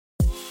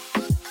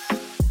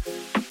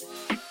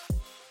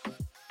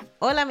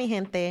Hola, mi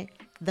gente.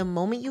 The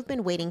moment you've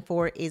been waiting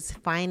for is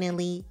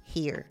finally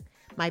here.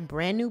 My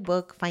brand new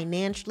book,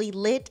 Financially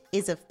Lit,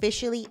 is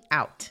officially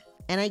out.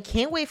 And I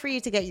can't wait for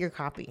you to get your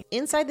copy.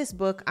 Inside this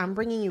book, I'm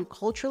bringing you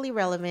culturally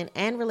relevant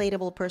and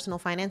relatable personal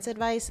finance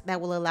advice that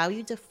will allow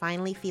you to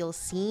finally feel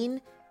seen,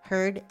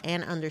 heard,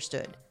 and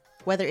understood.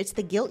 Whether it's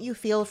the guilt you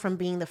feel from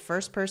being the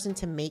first person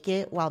to make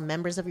it while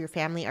members of your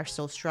family are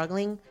still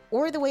struggling,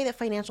 or the way that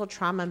financial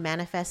trauma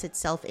manifests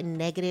itself in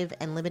negative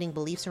and limiting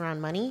beliefs around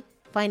money,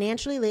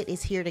 Financially Lit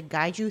is here to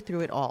guide you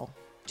through it all.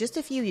 Just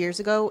a few years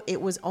ago,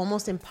 it was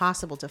almost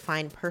impossible to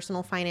find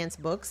personal finance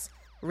books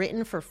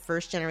written for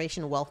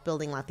first-generation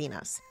wealth-building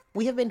Latinas.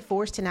 We have been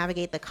forced to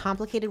navigate the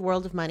complicated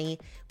world of money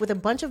with a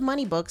bunch of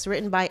money books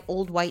written by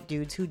old white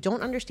dudes who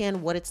don't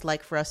understand what it's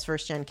like for us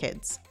first-gen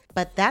kids.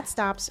 But that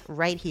stops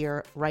right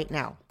here, right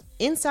now.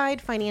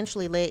 Inside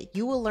Financially Lit,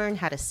 you will learn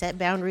how to set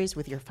boundaries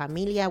with your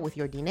familia, with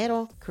your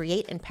dinero,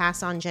 create and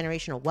pass on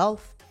generational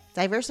wealth,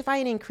 diversify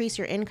and increase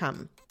your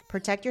income,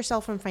 protect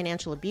yourself from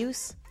financial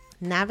abuse,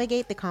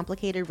 navigate the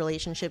complicated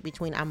relationship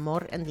between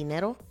amor and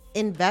dinero,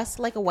 invest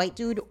like a white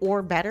dude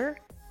or better,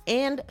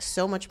 and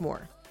so much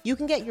more. You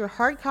can get your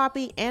hard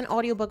copy and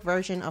audiobook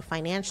version of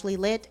Financially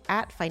Lit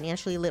at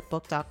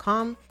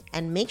financiallylitbook.com,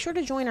 and make sure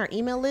to join our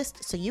email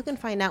list so you can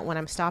find out when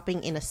I'm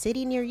stopping in a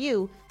city near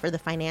you for the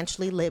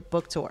Financially Lit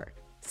book tour.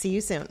 See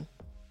you soon.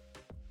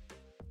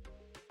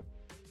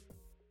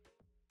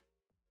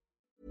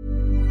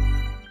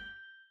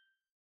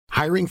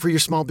 Hiring for your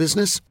small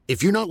business?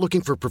 If you're not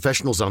looking for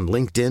professionals on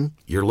LinkedIn,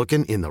 you're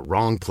looking in the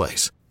wrong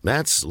place.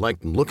 That's like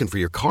looking for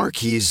your car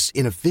keys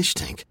in a fish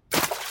tank.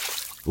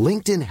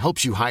 LinkedIn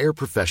helps you hire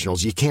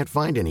professionals you can't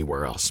find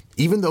anywhere else,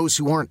 even those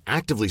who aren't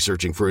actively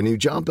searching for a new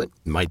job but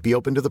might be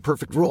open to the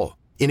perfect role.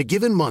 In a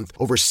given month,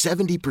 over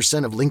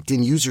 70% of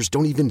LinkedIn users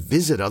don't even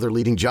visit other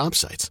leading job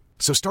sites.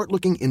 So start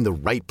looking in the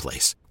right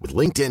place. With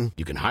LinkedIn,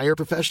 you can hire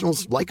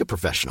professionals like a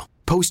professional.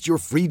 Post your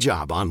free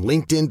job on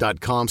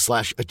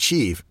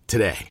linkedin.com/achieve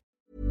today.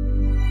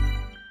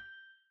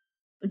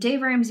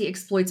 Dave Ramsey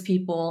exploits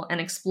people and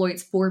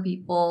exploits poor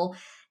people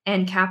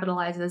and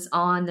capitalizes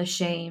on the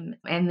shame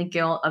and the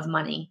guilt of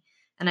money.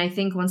 And I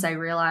think once I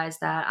realized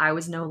that I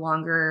was no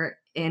longer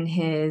in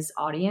his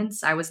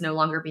audience, I was no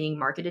longer being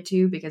marketed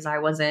to because I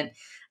wasn't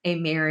a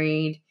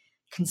married,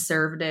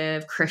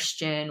 conservative,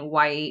 Christian,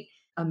 white,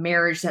 a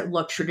marriage that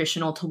looked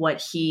traditional to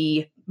what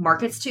he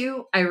markets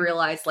to, I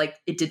realized like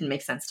it didn't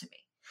make sense to me.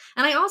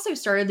 And I also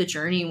started the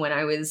journey when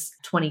I was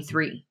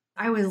 23.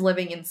 I was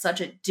living in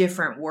such a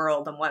different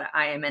world than what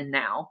I am in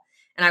now.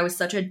 And I was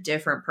such a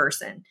different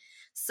person.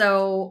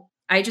 So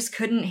I just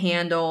couldn't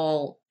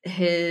handle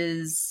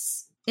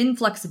his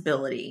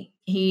inflexibility.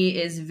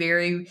 He is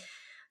very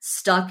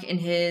stuck in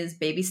his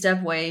baby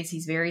step ways.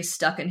 He's very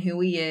stuck in who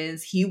he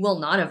is. He will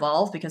not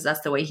evolve because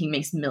that's the way he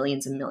makes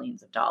millions and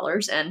millions of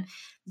dollars. And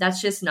that's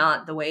just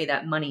not the way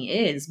that money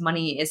is.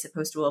 Money is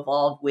supposed to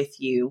evolve with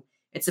you.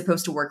 It's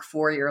supposed to work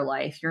for your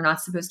life. You're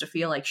not supposed to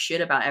feel like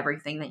shit about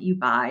everything that you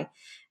buy.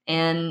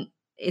 And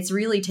it's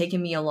really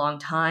taken me a long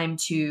time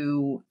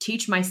to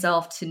teach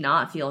myself to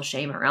not feel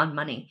shame around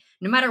money,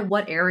 no matter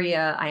what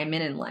area I am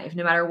in life,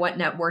 no matter what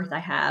net worth I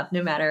have,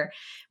 no matter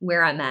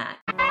where I'm at.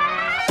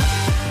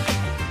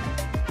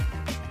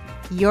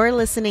 You're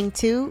listening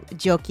to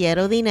Yo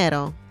Quiero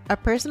Dinero, a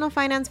personal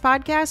finance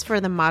podcast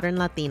for the modern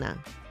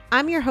Latina.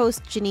 I'm your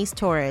host, Janice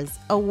Torres,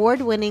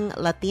 award-winning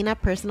Latina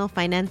personal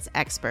finance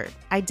expert.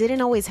 I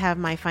didn't always have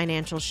my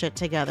financial shit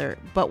together,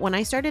 but when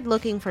I started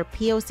looking for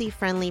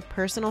POC-friendly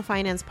personal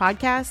finance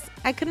podcasts,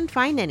 I couldn't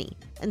find any.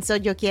 And so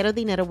Yo Quiero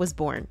Dinero was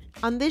born.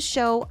 On this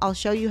show, I'll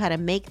show you how to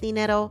make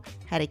dinero,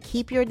 how to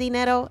keep your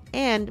dinero,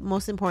 and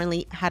most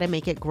importantly, how to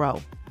make it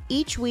grow.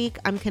 Each week,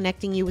 I'm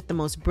connecting you with the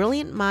most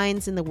brilliant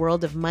minds in the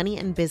world of money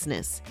and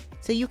business,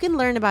 so you can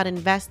learn about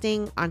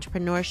investing,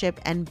 entrepreneurship,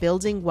 and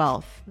building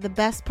wealth. The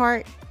best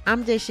part,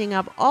 I'm dishing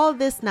up all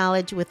this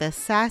knowledge with a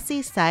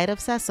sassy side of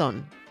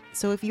sazon.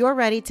 So if you're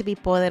ready to be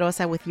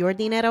poderosa with your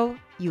dinero,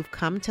 you've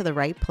come to the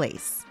right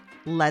place.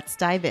 Let's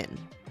dive in.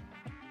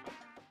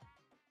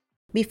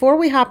 Before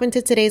we hop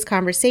into today's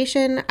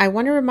conversation, I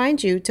want to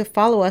remind you to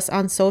follow us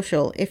on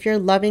social. If you're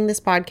loving this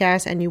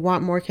podcast and you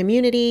want more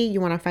community, you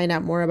want to find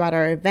out more about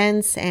our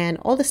events and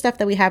all the stuff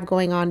that we have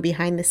going on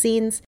behind the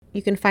scenes,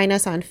 you can find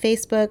us on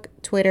Facebook,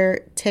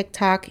 Twitter,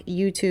 TikTok,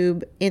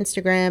 YouTube,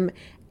 Instagram,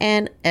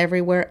 and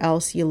everywhere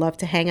else you love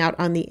to hang out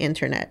on the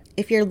internet.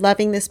 If you're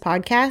loving this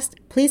podcast,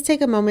 please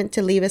take a moment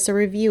to leave us a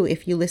review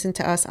if you listen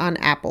to us on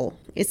Apple.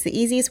 It's the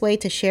easiest way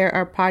to share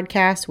our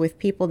podcast with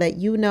people that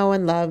you know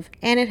and love,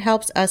 and it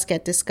helps us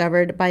get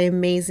discovered by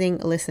amazing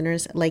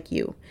listeners like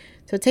you.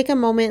 So take a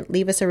moment,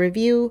 leave us a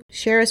review,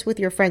 share us with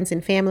your friends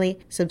and family,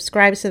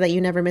 subscribe so that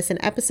you never miss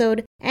an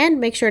episode,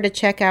 and make sure to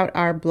check out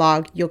our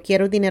blog,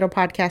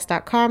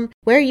 YoQuieroDineroPodcast.com,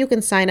 where you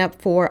can sign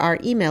up for our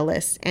email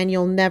list and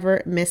you'll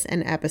never miss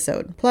an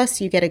episode.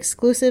 Plus, you get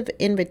exclusive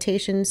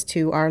invitations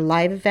to our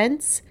live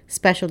events,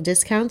 special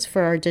discounts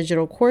for our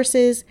digital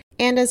courses,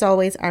 and as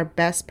always, our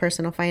best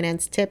personal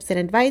finance tips and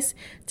advice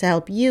to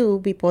help you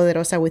be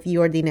poderosa with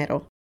your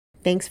dinero.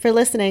 Thanks for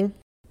listening.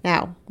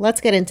 Now,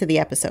 let's get into the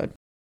episode.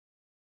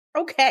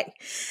 Okay.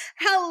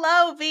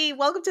 Hello, V.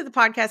 Welcome to the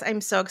podcast.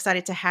 I'm so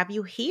excited to have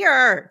you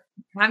here.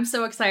 I'm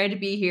so excited to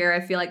be here. I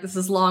feel like this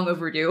is long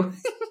overdue.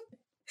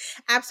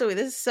 Absolutely.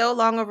 This is so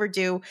long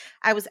overdue.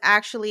 I was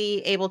actually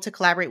able to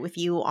collaborate with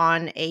you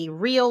on a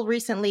reel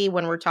recently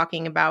when we're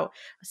talking about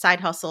side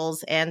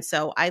hustles. And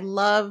so I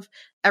love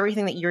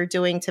everything that you're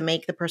doing to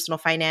make the personal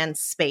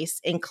finance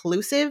space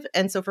inclusive.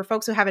 And so for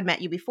folks who haven't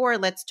met you before,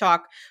 let's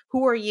talk.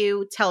 Who are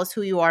you? Tell us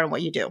who you are and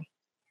what you do.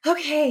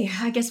 Okay,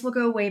 I guess we'll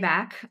go way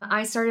back.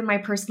 I started my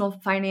personal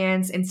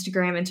finance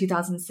Instagram in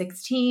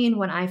 2016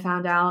 when I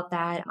found out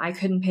that I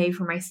couldn't pay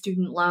for my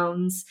student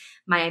loans,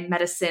 my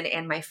medicine,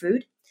 and my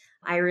food.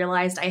 I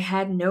realized I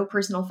had no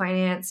personal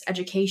finance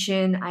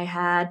education. I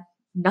had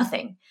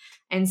nothing.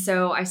 And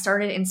so I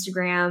started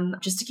Instagram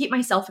just to keep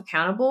myself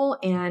accountable,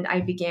 and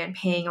I began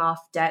paying off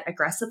debt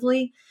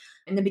aggressively.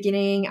 In the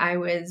beginning, I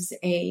was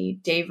a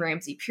Dave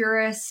Ramsey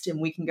purist,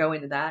 and we can go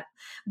into that.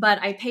 But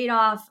I paid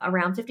off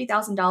around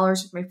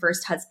 $50,000 with my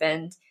first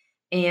husband.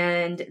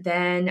 And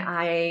then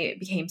I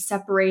became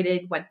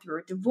separated, went through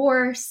a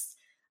divorce,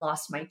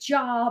 lost my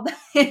job.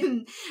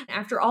 And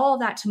after all of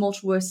that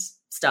tumultuous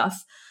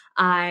stuff,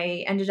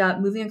 I ended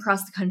up moving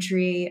across the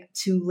country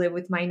to live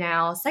with my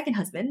now second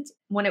husband.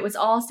 When it was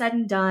all said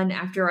and done,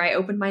 after I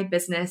opened my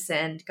business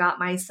and got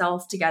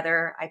myself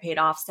together, I paid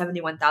off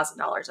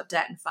 $71,000 of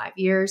debt in 5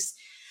 years.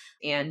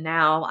 And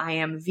now I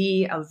am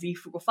V of V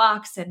Frugal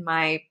Fox, and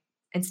my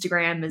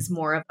Instagram is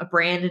more of a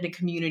brand and a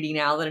community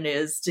now than it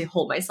is to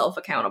hold myself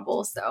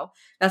accountable. So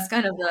that's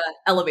kind of the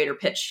elevator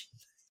pitch.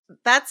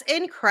 That's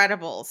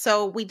incredible.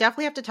 So we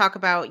definitely have to talk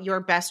about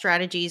your best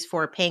strategies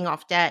for paying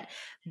off debt.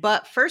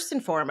 But first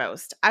and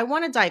foremost, I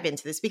want to dive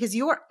into this because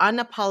you are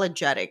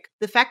unapologetic.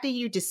 The fact that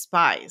you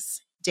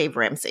despise Dave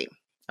Ramsey.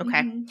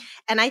 Okay. Mm-hmm.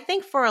 And I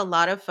think for a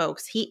lot of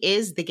folks, he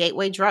is the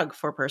gateway drug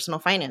for personal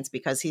finance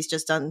because he's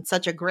just done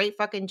such a great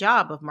fucking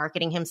job of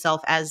marketing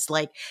himself as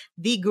like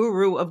the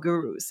guru of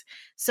gurus.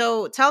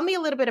 So tell me a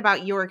little bit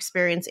about your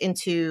experience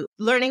into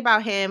learning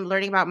about him,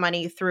 learning about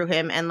money through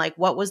him. And like,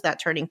 what was that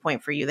turning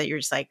point for you that you're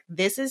just like,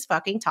 this is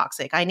fucking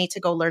toxic. I need to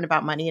go learn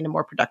about money in a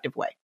more productive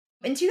way.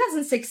 In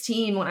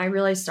 2016, when I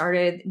really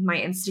started my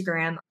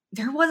Instagram,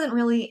 there wasn't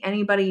really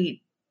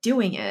anybody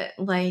doing it.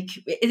 Like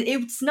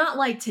it's not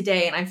like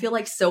today, and I feel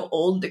like so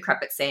old and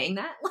decrepit saying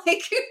that,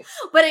 like,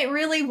 but it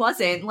really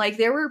wasn't. Like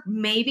there were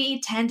maybe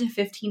 10 to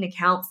 15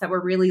 accounts that were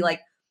really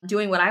like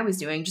doing what I was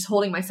doing, just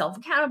holding myself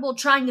accountable,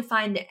 trying to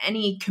find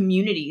any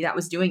community that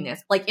was doing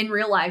this. Like in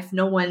real life,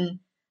 no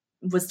one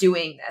was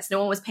doing this. No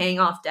one was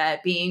paying off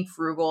debt, being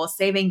frugal,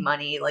 saving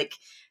money. Like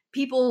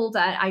people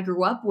that I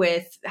grew up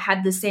with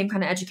had the same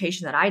kind of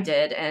education that I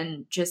did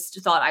and just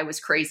thought I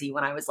was crazy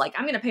when I was like,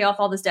 I'm going to pay off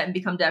all this debt and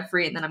become debt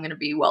free and then I'm going to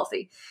be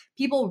wealthy.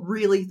 People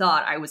really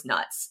thought I was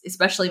nuts,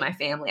 especially my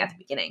family at the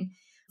beginning.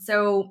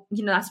 So,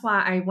 that's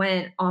why I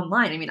went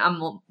online. I mean,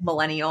 I'm a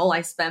millennial.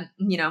 I spent,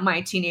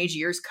 my teenage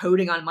years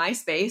coding on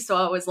MySpace. So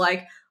I was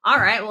like, all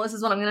right, well, this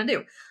is what I'm going to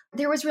do.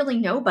 There was really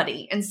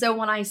nobody. And so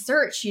when I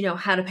searched,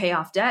 how to pay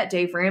off debt,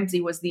 Dave Ramsey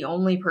was the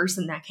only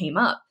person that came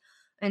up.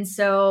 And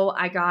so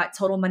I got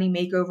Total Money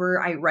Makeover.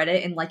 I read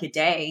it in like a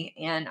day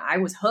and I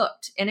was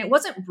hooked. And it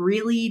wasn't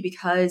really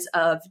because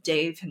of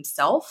Dave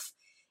himself.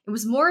 It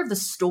was more of the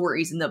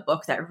stories in the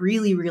book that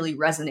really, really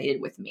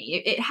resonated with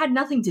me. It had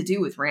nothing to do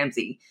with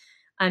Ramsey.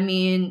 I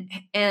mean,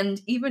 and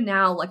even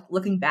now, like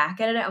looking back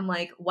at it, I'm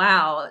like,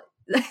 wow,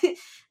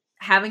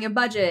 having a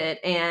budget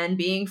and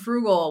being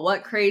frugal,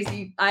 what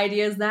crazy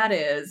ideas that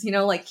is.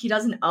 Like he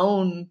doesn't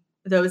own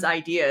those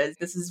ideas.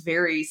 This is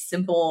very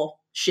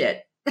simple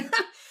shit.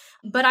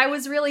 But I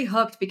was really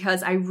hooked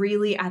because I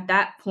really, at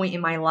that point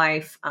in my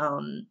life,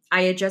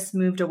 I had just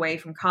moved away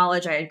from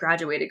college. I had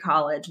graduated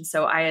college. And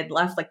so I had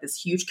left like this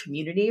huge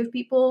community of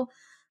people.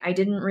 I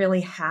didn't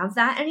really have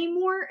that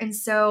anymore. And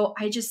so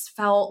I just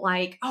felt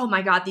like, oh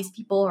my God, these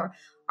people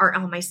are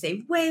on my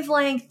same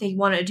wavelength. They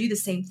want to do the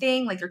same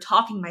thing. Like they're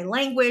talking my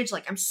language.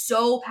 Like I'm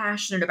so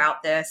passionate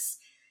about this.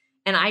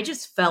 And I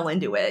just fell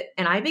into it.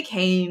 And I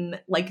became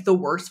like the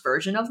worst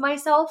version of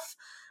myself.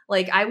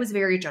 Like I was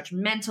very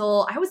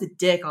judgmental. I was a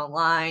dick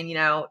online.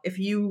 If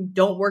you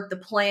don't work the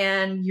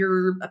plan,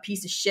 you're a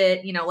piece of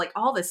shit, like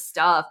all this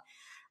stuff.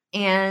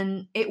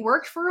 And it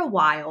worked for a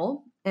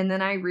while. And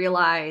then I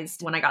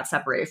realized when I got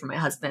separated from my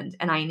husband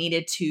and I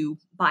needed to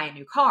buy a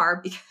new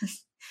car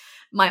because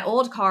my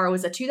old car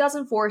was a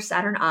 2004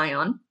 Saturn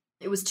Ion.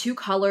 It was 2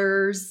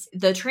 colors.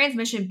 The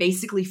transmission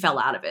basically fell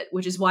out of it,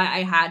 which is why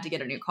I had to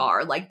get a new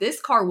car. Like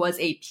this car was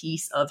a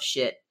piece of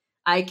shit.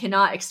 I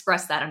cannot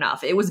express that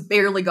enough. It was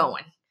barely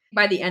going.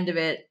 By the end of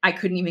it, I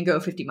couldn't even go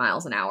 50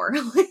 miles an hour.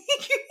 Like,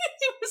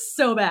 it was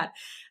so bad.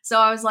 So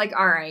I was like,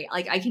 all right,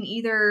 like I can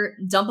either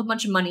dump a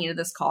bunch of money into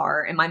this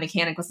car. And my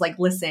mechanic was like,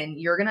 listen,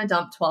 you're going to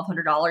dump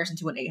 $1,200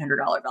 into an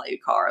 $800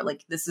 valued car.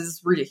 Like, this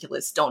is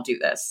ridiculous. Don't do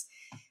this.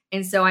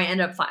 And so I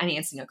ended up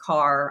financing a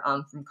car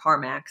from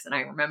CarMax. And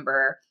I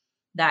remember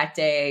that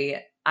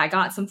day I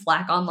got some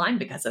flack online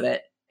because of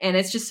it. And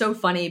it's just so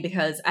funny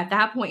because at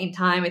that point in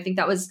time, I think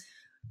that was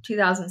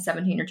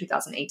 2017 or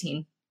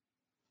 2018.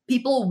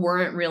 people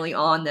weren't really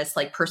on this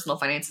like personal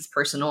finance is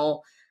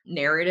personal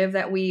narrative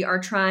that we are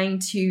trying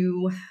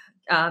to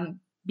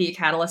be a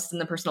catalyst in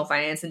the personal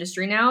finance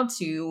industry now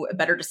to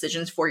better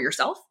decisions for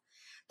yourself.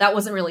 That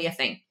wasn't really a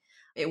thing.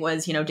 It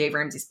was, Dave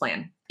Ramsey's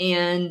plan.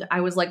 And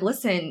I was like,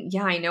 listen,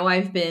 yeah, I know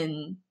I've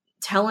been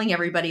telling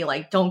everybody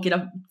like, don't get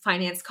a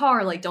finance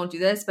car, like don't do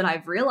this. But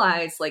I've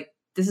realized like,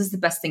 this is the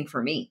best thing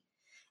for me.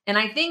 And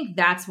I think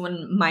that's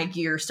when my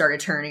gear started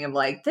turning of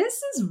like,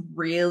 this is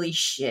really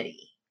shitty.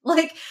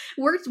 Like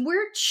we're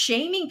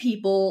shaming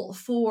people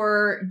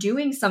for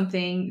doing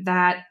something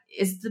that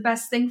is the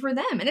best thing for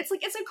them. And it's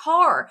like, it's a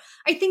car.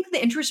 I think the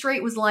interest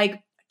rate was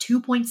like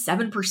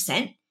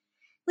 2.7%.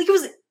 Like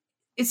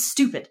it's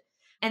stupid.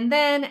 And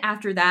then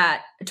after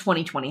that,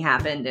 2020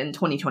 happened, and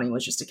 2020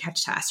 was just a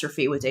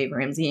catastrophe with Dave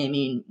Ramsey. I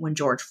mean, when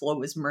George Floyd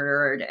was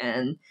murdered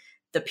and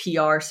the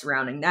PR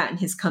surrounding that and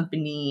his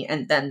company,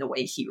 and then the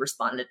way he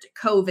responded to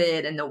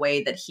COVID and the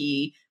way that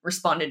he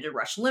responded to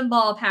Rush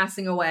Limbaugh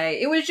passing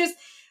away, it was just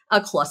a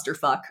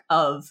clusterfuck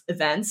of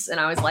events. And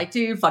I was like,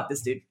 dude, fuck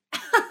this dude.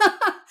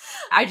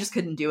 I just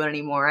couldn't do it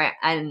anymore.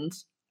 And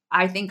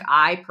I think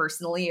I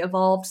personally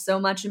evolved so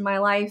much in my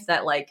life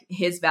that like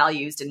his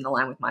values didn't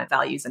align with my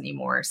values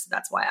anymore. So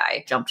that's why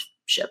I jumped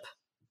ship.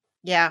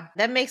 Yeah,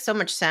 that makes so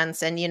much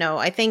sense. And,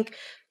 I think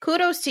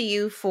kudos to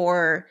you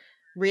for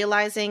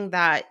realizing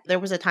that there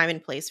was a time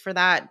and place for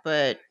that,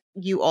 but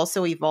you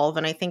also evolve.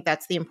 And I think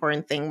that's the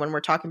important thing when we're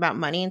talking about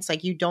money. It's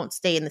like you don't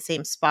stay in the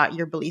same spot.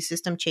 Your belief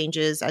system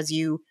changes as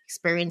you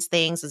experience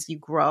things, as you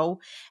grow.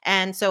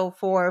 And so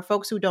for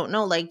folks who don't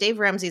know, like Dave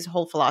Ramsey's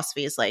whole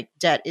philosophy is like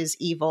debt is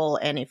evil.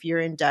 And if you're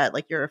in debt,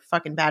 like you're a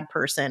fucking bad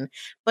person.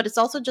 But it's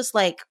also just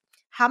like,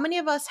 how many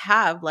of us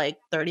have like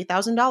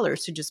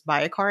 $30,000 to just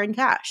buy a car in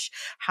cash?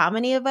 How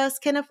many of us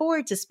can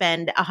afford to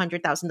spend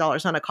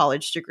 $100,000 on a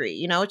college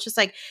degree? It's just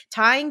like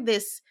tying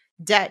this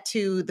debt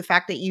to the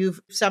fact that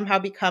you've somehow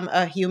become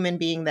a human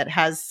being that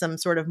has some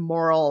sort of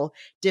moral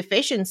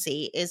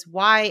deficiency is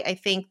why I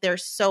think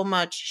there's so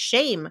much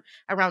shame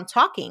around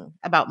talking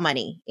about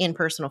money in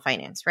personal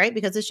finance, right?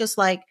 Because it's just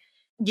like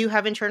you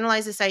have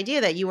internalized this idea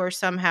that you are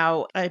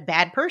somehow a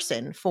bad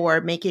person for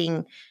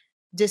making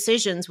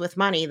decisions with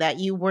money that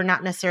you were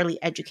not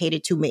necessarily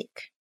educated to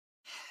make.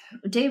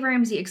 Dave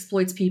Ramsey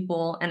exploits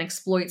people and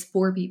exploits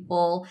poor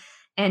people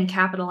and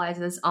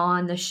capitalizes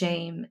on the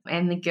shame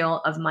and the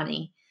guilt of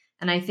money.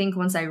 And I think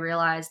once I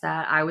realized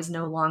that I was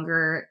no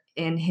longer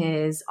in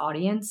his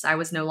audience, I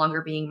was no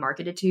longer being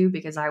marketed to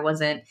because I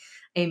wasn't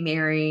a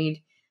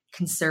married,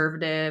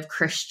 conservative,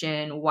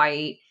 Christian,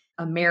 white,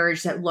 a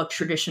marriage that looked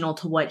traditional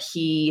to what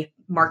he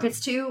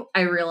markets to,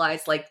 I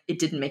realized like it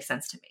didn't make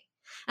sense to me.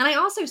 And I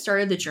also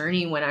started the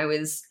journey when I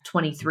was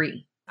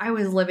 23. I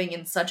was living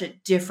in such a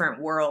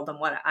different world than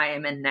what I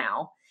am in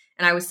now.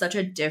 And I was such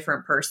a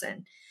different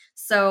person.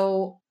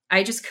 So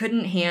I just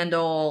couldn't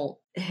handle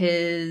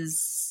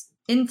his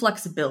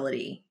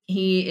inflexibility.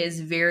 He is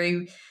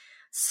very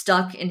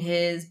stuck in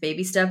his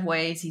baby step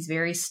ways. He's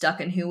very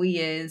stuck in who he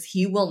is.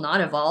 He will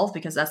not evolve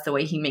because that's the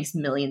way he makes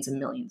millions and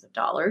millions of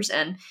dollars.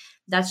 And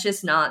that's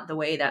just not the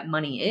way that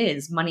money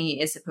is.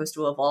 Money is supposed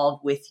to evolve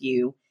with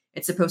you.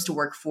 It's supposed to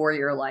work for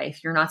your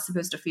life. You're not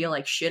supposed to feel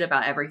like shit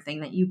about everything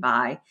that you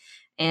buy.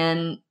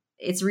 And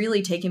it's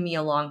really taken me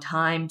a long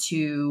time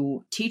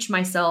to teach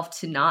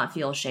myself to not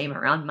feel shame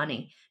around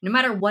money, no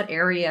matter what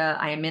area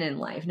I am in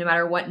life, no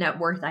matter what net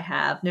worth I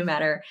have, no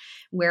matter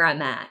where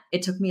I'm at.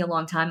 It took me a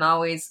long time.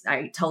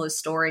 I tell this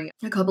story.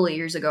 A couple of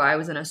years ago, I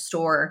was in a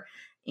store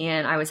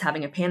and I was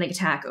having a panic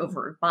attack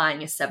over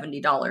buying a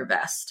 $70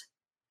 vest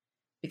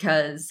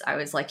because I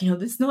was like,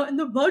 this is not in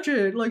the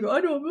budget. Like, I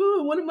don't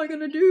know. What am I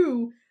going to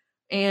do?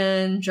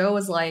 And Joe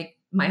was like,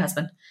 my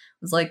husband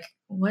was like,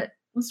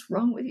 what's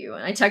wrong with you?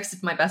 And I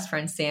texted my best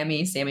friend,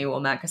 Sammy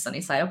Womack, A Sunny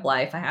Side Up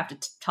Life. I have to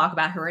talk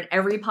about her in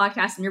every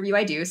podcast interview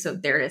I do. So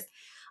there it is.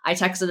 I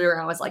texted her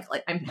and I was like,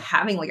 I'm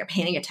having like a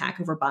panic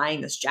attack over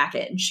buying this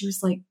jacket. And she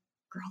was like,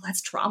 girl,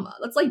 that's trauma.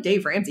 That's like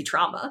Dave Ramsey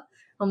trauma.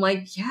 I'm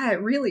like, yeah,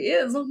 it really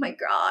is. Oh my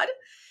God.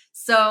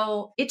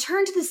 So it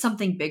turned into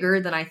something bigger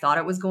than I thought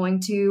it was going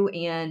to.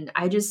 And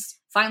I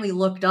just finally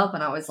looked up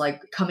and I was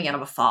like coming out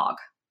of a fog.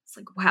 It's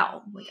like,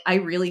 wow, like I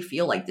really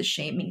feel like the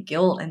shame and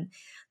guilt and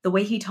the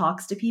way he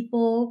talks to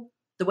people,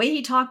 the way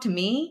he talked to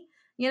me,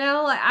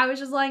 I was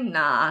just like,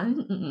 nah.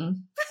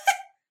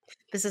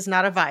 This is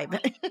not a vibe.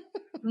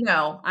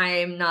 No,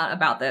 I'm not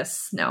about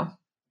this. No.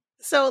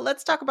 So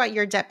let's talk about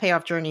your debt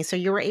payoff journey. So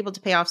you were able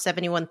to pay off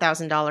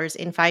 $71,000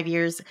 in 5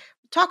 years.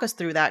 Talk us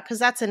through that because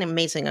that's an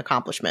amazing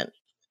accomplishment.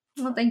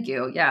 Well, thank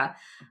you. Yeah.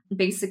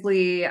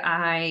 Basically,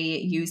 I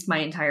used my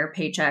entire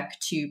paycheck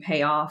to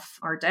pay off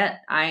our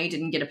debt. I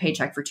didn't get a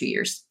paycheck for 2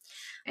 years.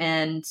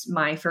 And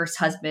my first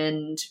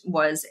husband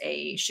was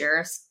a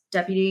sheriff's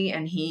deputy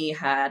and he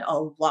had a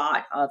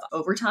lot of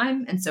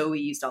overtime. And so we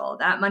used all of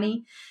that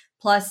money.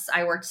 Plus,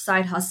 I worked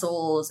side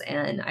hustles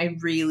and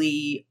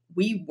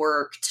we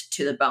worked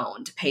to the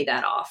bone to pay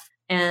that off.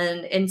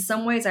 And in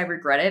some ways, I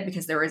regret it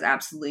because there was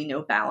absolutely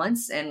no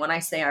balance. And when I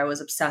say I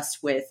was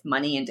obsessed with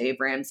money and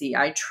Dave Ramsey,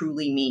 I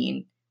truly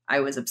mean I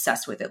was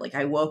obsessed with it. Like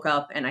I woke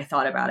up and I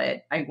thought about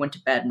it. I went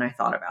to bed and I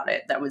thought about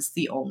it. That was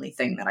the only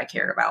thing that I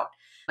cared about.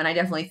 And I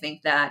definitely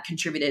think that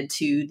contributed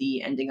to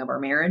the ending of our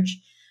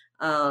marriage.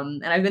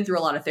 And I've been through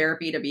a lot of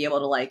therapy to be able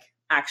to like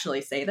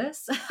actually say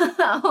this.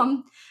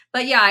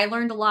 But yeah, I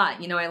learned a lot.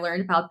 I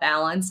learned about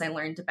balance. I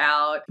learned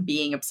about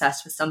being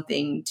obsessed with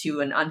something to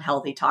an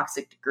unhealthy,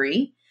 toxic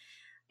degree.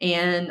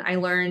 And I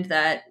learned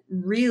that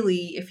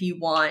really, if you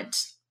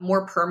want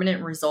more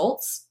permanent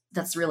results,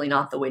 that's really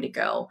not the way to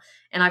go.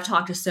 And I've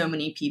talked to so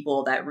many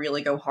people that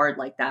really go hard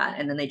like that,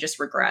 and then they just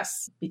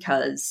regress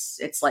because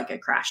it's like a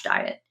crash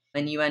diet.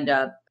 And you end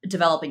up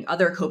developing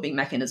other coping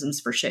mechanisms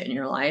for shit in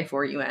your life,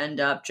 or you end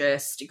up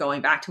just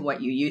going back to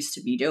what you used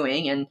to be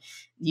doing and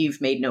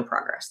you've made no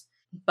progress.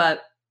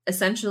 But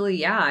essentially,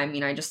 yeah,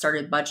 I just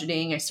started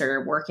budgeting. I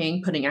started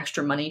working, putting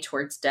extra money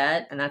towards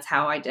debt. And that's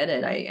how I did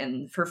it.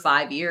 And for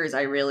 5 years,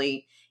 I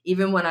really,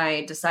 even when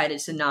I decided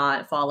to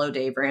not follow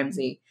Dave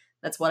Ramsey,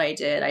 that's what I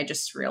did. I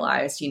just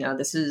realized,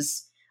 this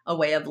is a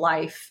way of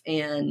life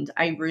and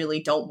I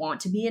really don't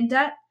want to be in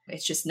debt.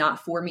 It's just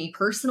not for me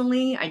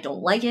personally. I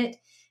don't like it.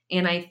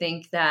 And I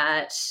think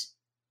that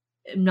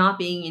not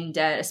being in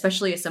debt,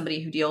 especially as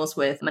somebody who deals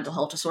with mental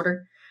health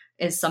disorder,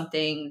 is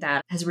something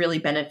that has really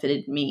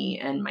benefited me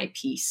and my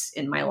peace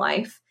in my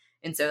life.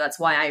 And so that's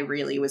why I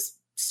really was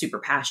super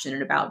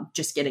passionate about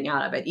just getting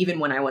out of it. Even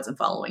when I wasn't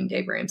following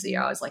Dave Ramsey,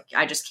 I was like,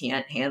 I just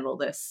can't handle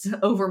this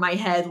over my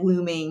head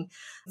looming.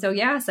 So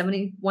yeah,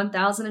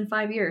 71,000 in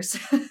 5 years.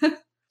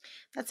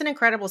 That's an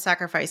incredible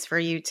sacrifice for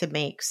you to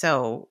make.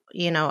 So,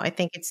 I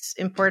think it's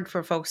important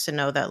for folks to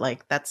know that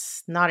like,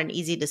 that's not an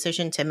easy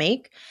decision to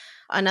make.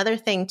 Another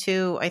thing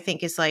too, I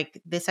think is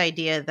like this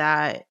idea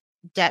that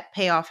debt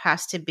payoff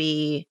has to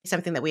be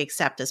something that we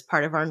accept as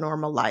part of our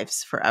normal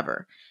lives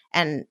forever.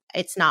 And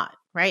it's not,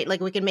 right?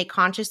 Like we can make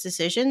conscious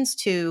decisions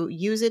to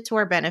use it to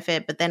our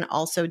benefit, but then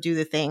also do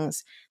the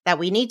things that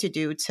we need to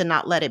do to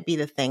not let it be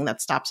the thing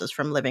that stops us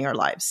from living our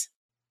lives.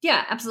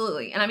 Yeah,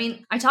 absolutely.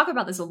 And I talk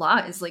about this a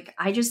lot. Is like,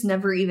 I just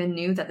never even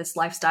knew that this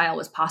lifestyle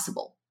was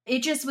possible.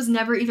 It just was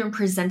never even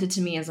presented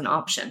to me as an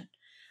option.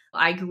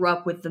 I grew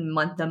up with the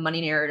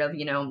money narrative,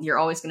 you're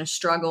always going to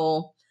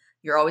struggle.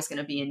 You're always going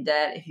to be in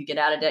debt. If you get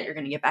out of debt, you're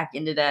going to get back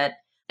into debt.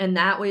 And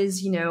that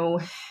was,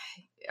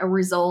 a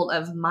result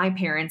of my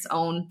parents'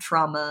 own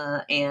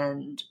trauma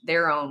and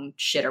their own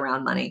shit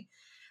around money.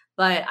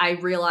 But I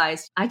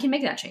realized I can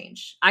make that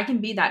change. I can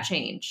be that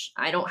change.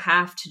 I don't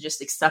have to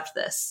just accept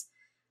this.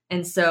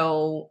 And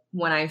so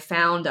when I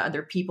found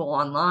other people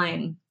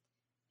online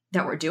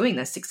that were doing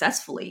this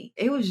successfully,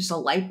 it was just a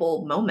light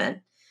bulb moment.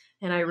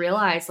 And I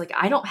realized like,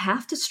 I don't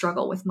have to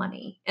struggle with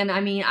money. And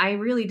I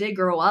really did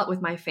grow up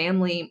with my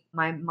family,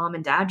 my mom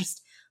and dad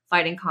just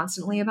fighting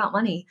constantly about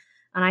money.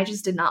 And I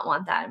just did not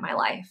want that in my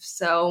life.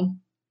 So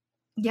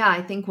yeah,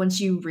 I think once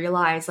you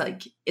realize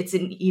like it's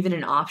even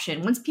an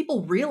option, once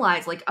people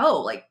realize like,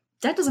 oh, like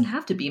that doesn't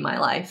have to be my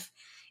life,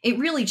 it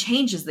really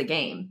changes the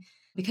game.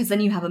 Because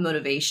then you have a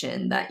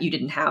motivation that you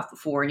didn't have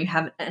before and you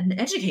have an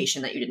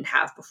education that you didn't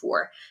have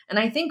before. And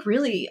I think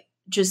really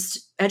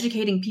just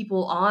educating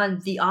people on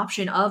the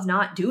option of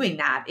not doing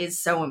that is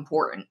so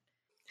important.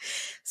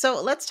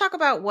 So let's talk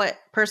about what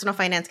personal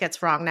finance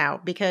gets wrong now,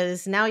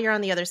 because now you're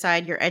on the other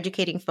side, you're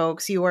educating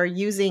folks, you are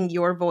using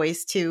your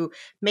voice to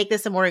make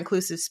this a more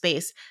inclusive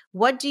space.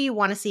 What do you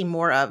want to see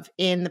more of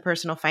in the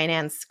personal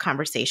finance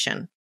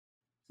conversation?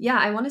 Yeah,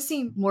 I want to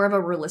see more of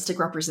a realistic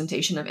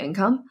representation of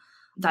income.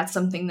 That's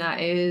something that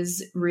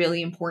is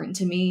really important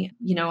to me.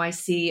 I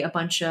see a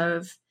bunch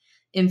of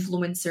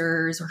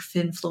influencers or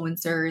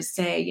finfluencers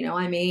say,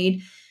 I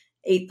made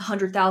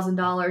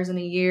 $800,000 in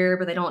a year,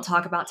 but they don't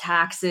talk about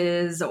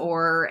taxes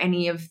or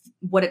any of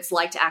what it's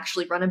like to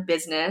actually run a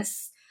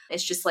business.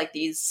 It's just like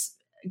these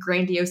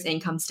grandiose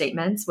income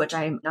statements, which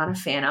I'm not a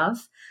fan of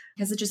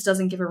because it just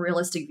doesn't give a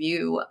realistic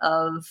view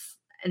of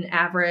an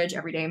average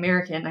everyday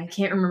American. I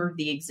can't remember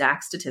the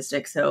exact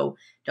statistics, so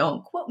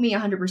don't quote me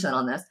 100%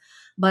 on this.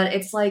 But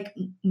it's like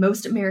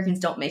most Americans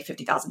don't make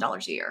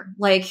 $50,000 a year.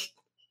 Like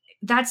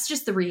that's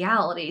just the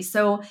reality.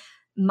 So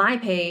my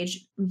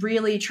page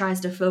really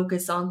tries to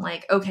focus on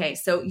like, okay,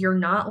 so you're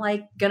not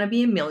like going to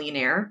be a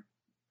millionaire.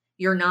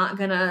 You're not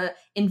going to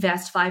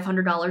invest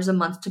 $500 a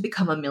month to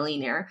become a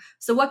millionaire.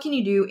 So what can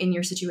you do in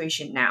your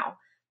situation now?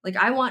 Like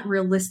I want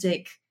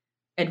realistic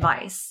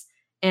advice.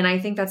 And I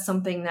think that's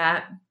something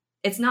that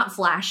it's not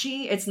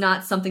flashy. It's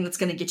not something that's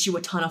going to get you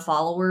a ton of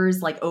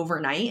followers like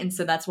overnight. And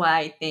so that's why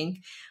I think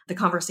the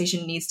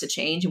conversation needs to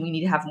change and we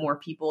need to have more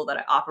people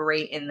that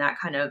operate in that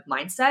kind of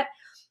mindset.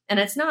 And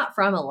it's not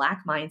from a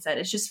lack mindset.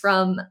 It's just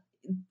from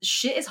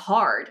shit is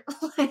hard.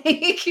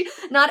 Like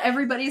not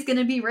everybody's going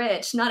to be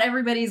rich. Not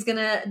everybody's going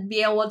to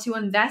be able to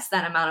invest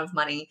that amount of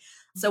money.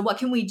 So what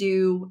can we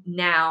do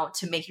now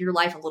to make your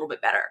life a little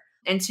bit better?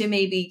 And to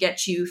maybe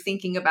get you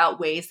thinking about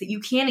ways that you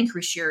can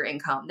increase your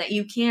income, that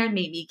you can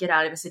maybe get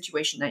out of a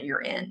situation that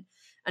you're in.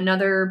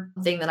 Another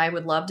thing that I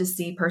would love to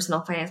see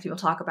personal finance people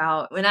talk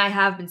about, and I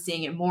have been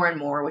seeing it more and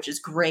more, which is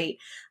great,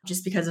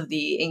 just because of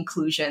the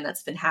inclusion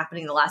that's been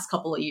happening the last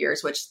couple of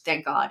years, which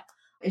thank God.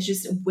 It's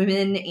just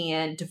women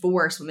and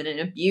divorce, women and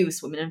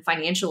abuse, women and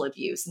financial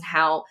abuse, and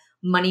how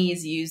money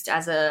is used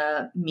as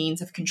a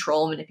means of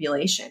control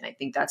manipulation. I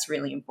think that's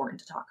really important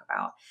to talk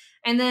about.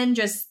 And then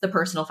just the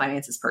personal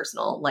finance is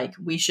personal. Like,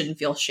 we shouldn't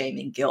feel shame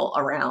and guilt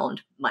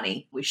around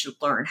money. We should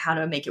learn how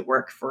to make it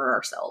work for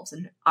ourselves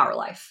and our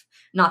life,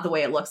 not the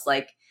way it looks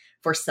like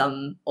for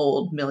some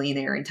old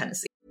millionaire in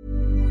Tennessee.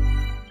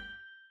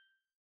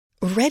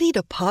 Ready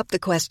to pop the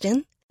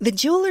question? The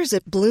jewelers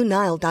at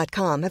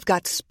BlueNile.com have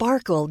got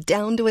sparkle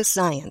down to a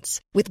science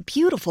with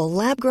beautiful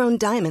lab-grown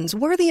diamonds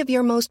worthy of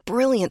your most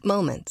brilliant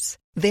moments.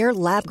 Their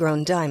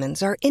lab-grown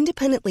diamonds are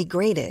independently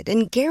graded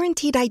and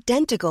guaranteed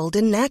identical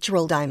to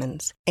natural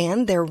diamonds,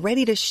 and they're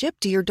ready to ship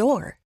to your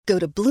door. Go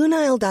to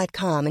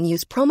BlueNile.com and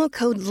use promo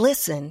code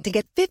LISTEN to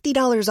get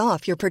 $50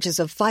 off your purchase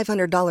of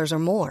 $500 or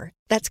more.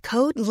 That's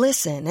code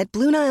LISTEN at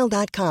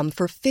BlueNile.com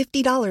for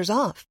 $50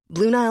 off.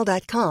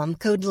 BlueNile.com,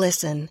 code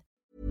LISTEN.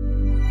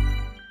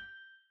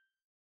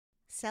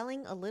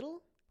 Selling a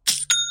little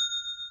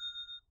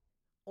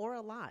or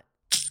a lot?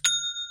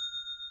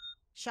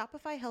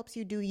 Shopify helps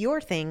you do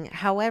your thing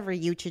however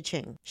you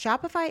cha-ching.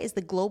 Shopify is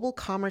the global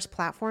commerce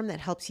platform that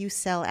helps you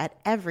sell at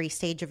every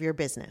stage of your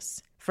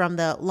business. From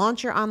the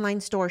launch your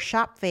online store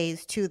shop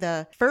phase to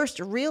the first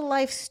real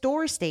life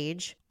store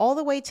stage, all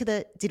the way to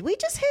the did we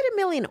just hit 1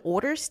 million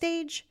orders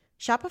stage?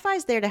 Shopify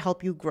is there to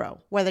help you grow.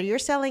 Whether you're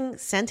selling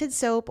scented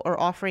soap or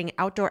offering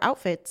outdoor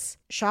outfits,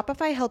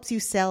 Shopify helps you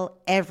sell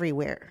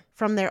everywhere.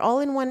 From their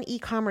all-in-one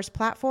e-commerce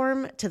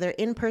platform to their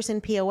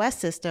in-person POS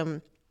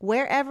system,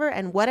 wherever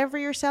and whatever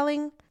you're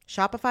selling,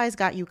 Shopify's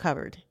got you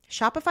covered.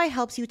 Shopify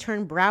helps you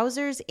turn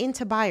browsers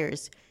into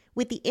buyers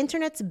with the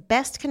internet's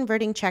best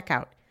converting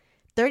checkout,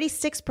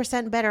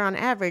 36% better on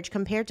average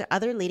compared to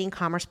other leading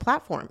commerce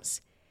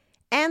platforms.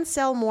 And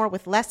sell more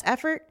with less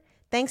effort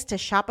thanks to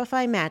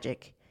Shopify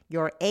Magic,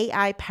 your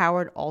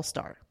AI-powered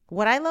all-star.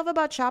 What I love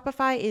about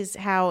Shopify is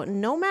how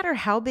no matter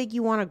how big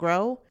you want to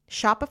grow,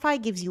 Shopify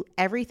gives you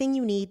everything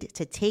you need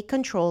to take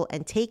control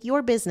and take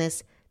your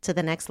business to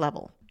the next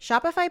level.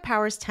 Shopify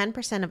powers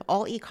 10% of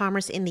all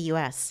e-commerce in the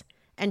US,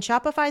 and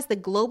Shopify is the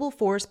global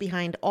force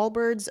behind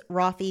Allbirds,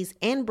 Rothy's,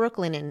 and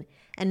Brooklinen,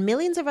 and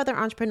millions of other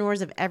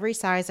entrepreneurs of every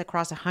size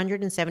across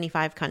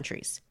 175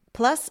 countries.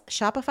 Plus,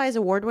 Shopify's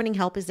award-winning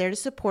help is there to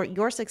support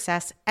your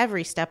success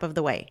every step of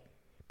the way.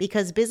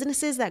 Because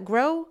businesses that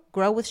grow,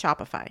 grow with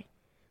Shopify.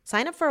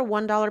 Sign up for a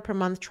 $1 per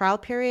month trial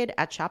period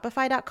at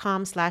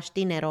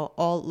shopify.com/dinero,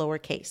 all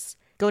lowercase.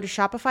 Go to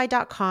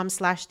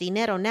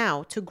shopify.com/dinero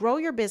now to grow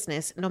your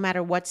business no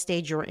matter what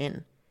stage you're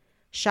in.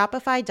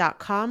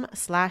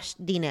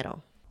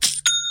 Shopify.com/dinero.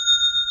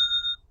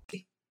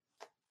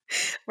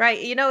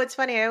 Right. You know, it's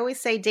funny. I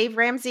always say Dave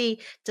Ramsey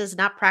does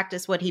not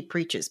practice what he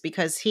preaches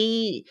because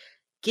he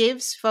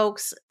gives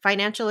folks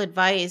financial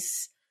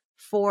advice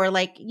for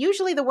like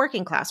usually the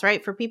working class,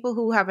 right? For people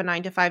who have a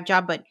 9-to-5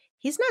 job, but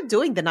he's not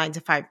doing the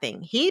 9-to-5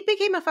 thing. He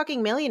became a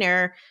fucking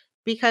millionaire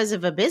because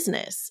of a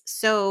business.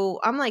 So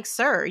I'm like,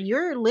 sir,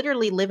 you're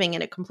literally living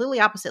in a completely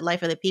opposite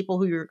life of the people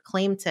who you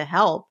claim to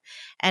help.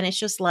 And it's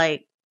just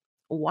like,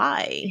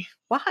 why?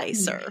 Why,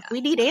 sir? Yeah.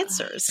 We need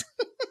answers.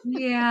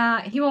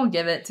 Yeah, he won't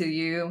give it to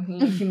you.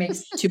 He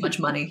makes too much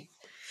money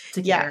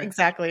to care. Yeah,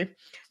 exactly.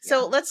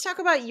 So let's talk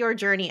about your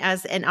journey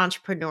as an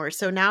entrepreneur.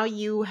 So now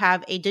you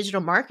have a digital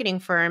marketing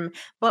firm,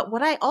 but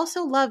what I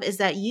also love is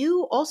that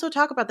you also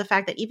talk about the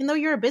fact that even though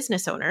you're a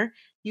business owner,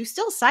 you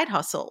still side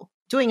hustle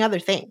doing other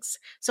things.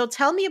 So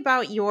tell me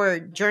about your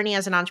journey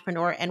as an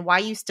entrepreneur and why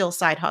you still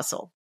side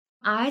hustle.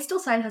 I still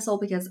side hustle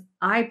because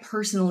I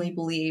personally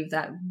believe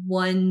that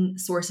one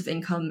source of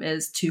income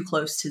is too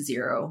close to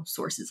zero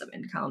sources of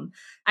income.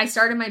 I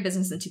started my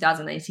business in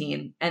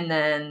 2019 and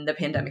then the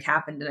pandemic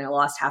happened and I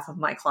lost half of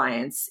my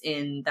clients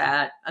in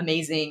that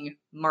amazing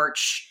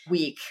March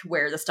week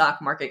where the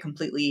stock market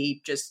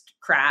completely just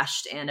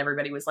crashed and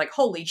everybody was like,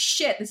 holy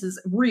shit, this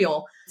is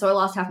real. So I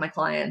lost half my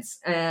clients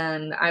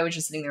and I was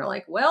just sitting there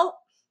like, well,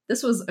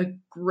 this was a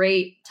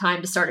great time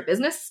to start a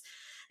business.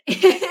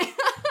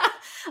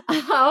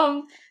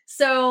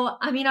 So,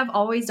 I mean, I've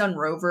always done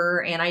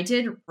Rover and I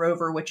did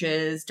Rover, which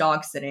is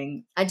dog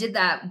sitting. I did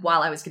that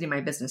while I was getting my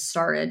business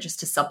started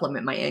just to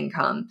supplement my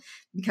income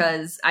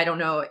because I don't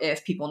know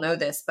if people know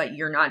this, but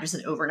you're not just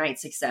an overnight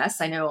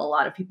success. I know a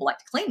lot of people like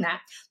to claim that,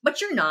 but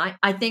you're not.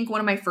 I think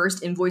one of my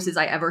first invoices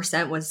I ever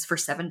sent was for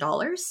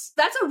 $7.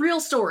 That's a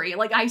real story.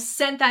 Like I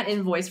sent that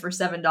invoice for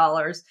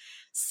 $7.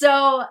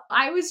 So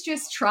I was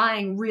just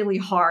trying really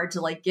hard to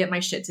like get my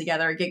shit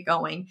together, get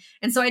going.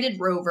 And so I did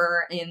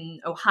Rover in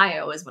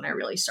Ohio is when I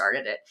really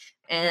started it.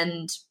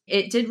 And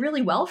it did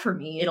really well for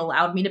me. It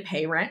allowed me to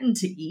pay rent and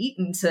to eat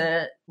and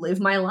to live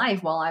my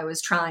life while I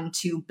was trying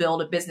to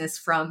build a business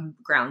from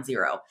ground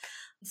zero.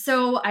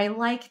 So I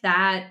like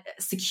that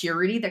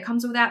security that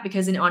comes with that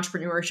because in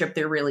entrepreneurship,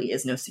 there really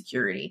is no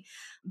security.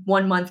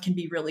 1 month can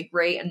be really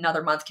great.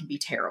 Another month can be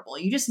terrible.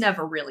 You just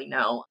never really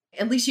know.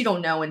 At least you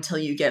don't know until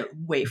you get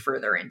way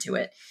further into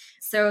it.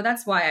 So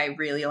that's why I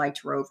really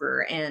liked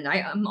Rover. And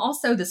I'm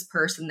also this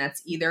person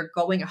that's either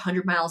going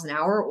 100 miles an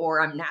hour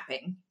or I'm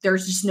napping.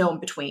 There's just no in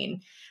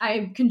between.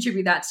 I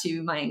contribute that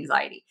to my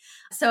anxiety.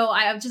 So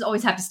I just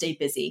always have to stay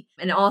busy.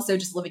 And also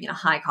just living in a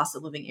high cost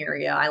of living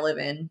area. I live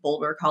in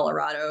Boulder,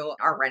 Colorado.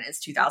 Our rent is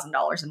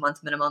 $2,000 a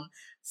month minimum.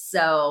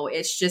 So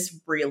it's just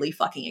really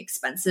fucking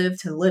expensive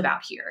to live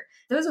out here.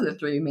 Those are the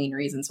three main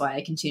reasons why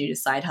I continue to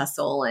side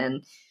hustle.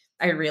 And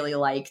I really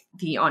like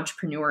the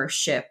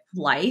entrepreneurship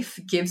life.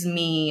 Gives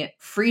me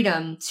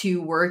freedom to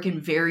work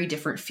in very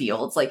different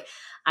fields. Like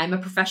I'm a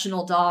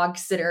professional dog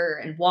sitter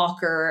and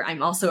walker.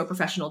 I'm also a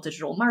professional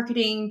digital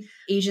marketing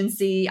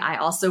agency. I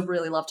also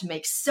really love to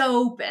make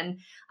soap.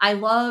 And I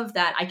love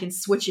that I can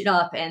switch it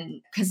up.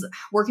 And because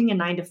working a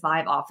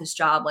 9-to-5 office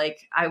job, like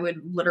I would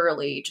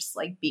literally just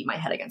like beat my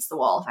head against the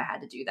wall if I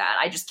had to do that.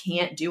 I just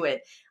can't do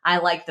it. I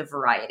like the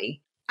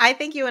variety. I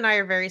think you and I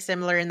are very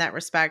similar in that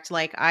respect.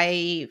 Like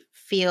I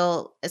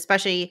feel,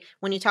 especially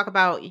when you talk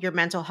about your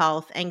mental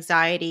health,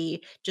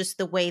 anxiety, just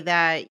the way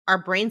that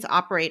our brains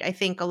operate, I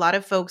think a lot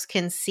of folks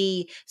can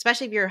see,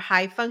 especially if you're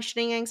high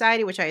functioning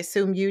anxiety, which I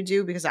assume you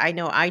do because I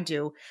know I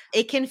do,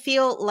 it can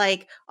feel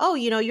like, oh,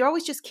 you're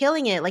always just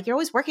killing it. Like you're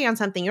always working on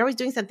something, you're always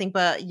doing something.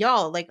 But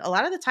y'all, like a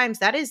lot of the times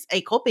that is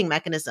a coping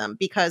mechanism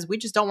because we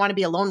just don't want to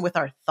be alone with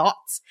our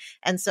thoughts.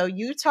 And so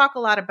you talk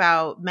a lot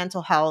about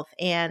mental health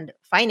and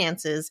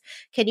finances.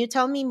 Can you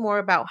tell me more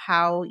about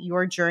how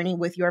your journey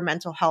with your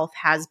mental health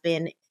has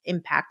been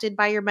impacted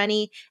by your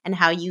money and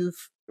how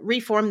you've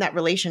reformed that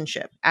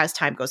relationship as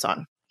time goes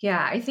on?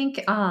 Yeah, I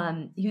think,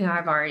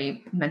 I've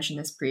already mentioned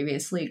this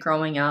previously.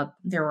 Growing up,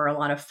 there were a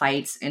lot of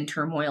fights and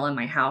turmoil in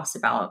my house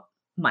about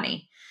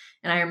money.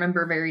 And I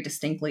remember very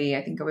distinctly,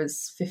 I think I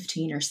was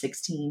 15 or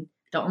 16,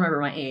 don't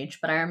remember my age,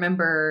 but I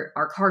remember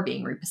our car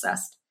being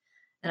repossessed.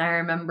 And I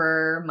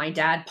remember my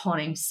dad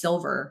pawning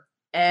silver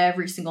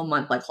every single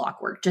month like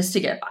clockwork just to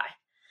get by.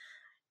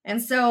 And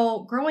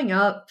so growing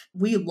up,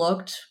 we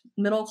looked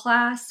middle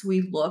class.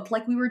 We looked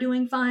like we were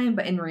doing fine,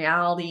 but in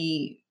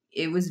reality,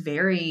 it was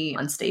very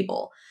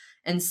unstable.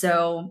 And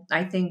so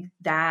I think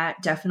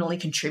that definitely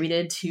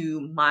contributed to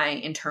my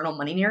internal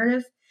money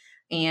narrative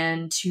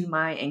and to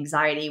my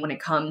anxiety when it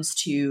comes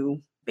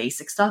to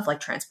basic stuff like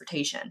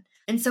transportation.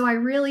 And so I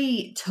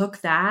really took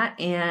that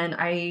and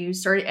I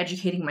started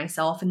educating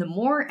myself. And the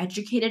more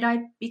educated I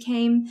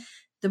became,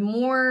 the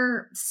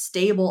more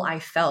stable I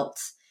felt.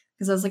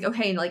 Because I was like,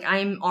 okay, like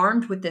I'm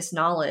armed with this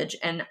knowledge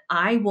and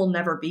I will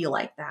never be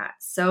like that.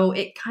 So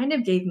it kind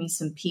of gave me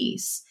some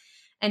peace.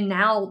 And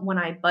now when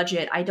I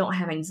budget, I don't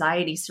have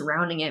anxiety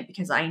surrounding it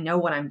because I know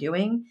what I'm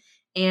doing.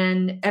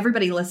 And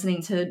everybody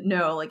listening to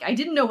know, like I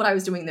didn't know what I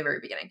was doing in the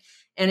very beginning.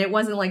 And it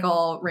wasn't like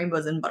all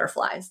rainbows and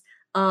butterflies.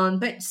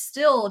 But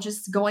still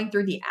just going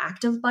through the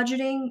act of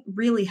budgeting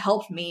really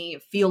helped me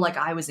feel like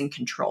I was in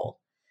control.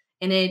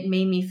 And it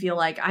made me feel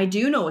like I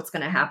do know what's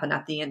going to happen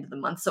at the end of the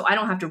month, so I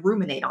don't have to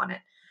ruminate on it.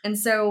 And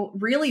so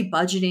really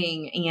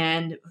budgeting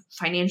and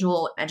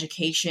financial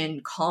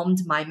education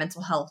calmed my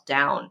mental health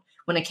down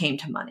when it came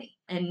to money.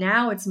 And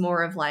now it's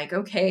more of like,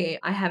 okay,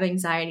 I have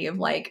anxiety of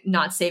like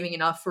not saving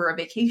enough for a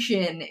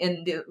vacation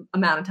in the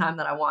amount of time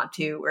that I want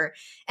to,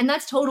 and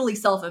that's totally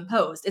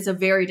self-imposed. It's a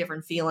very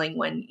different feeling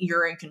when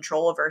you're in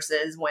control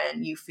versus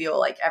when you feel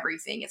like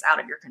everything is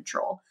out of your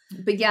control.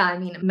 But yeah, I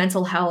mean,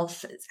 mental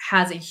health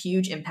has a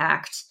huge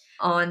impact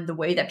on the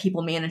way that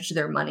people manage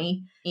their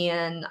money.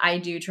 And I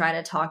do try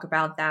to talk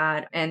about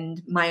that and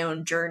my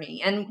own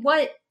journey. And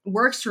what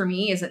works for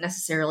me isn't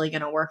necessarily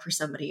going to work for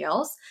somebody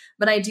else,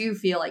 but I do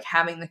feel like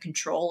having the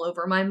control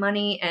over my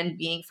money and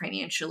being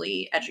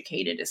financially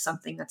educated is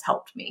something that's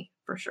helped me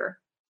for sure.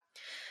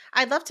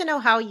 I'd love to know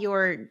how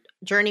your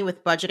journey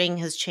with budgeting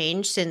has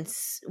changed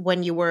since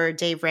when you were a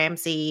Dave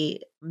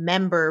Ramsey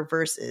member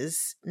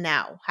versus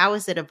now. How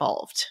has it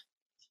evolved?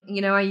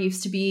 I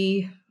used to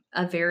be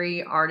a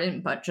very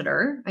ardent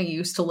budgeter. I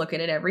used to look at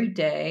it every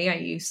day. I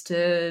used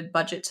to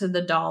budget to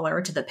the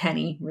dollar, to the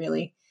penny,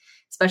 really.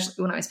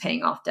 Especially when I was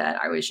paying off debt,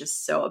 I was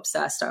just so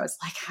obsessed. I was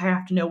like, I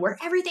have to know where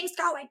everything's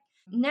going.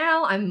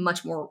 Now I'm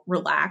much more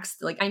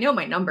relaxed. Like I know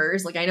my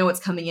numbers, like I know what's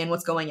coming in,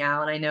 what's going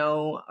out. I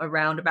know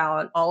around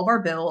about all of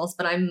our bills,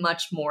 but I'm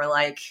much more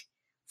like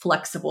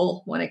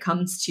flexible when it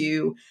comes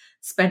to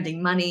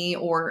spending money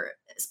or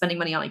spending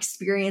money on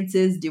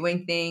experiences,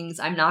 doing things.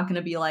 I'm not going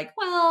to be like,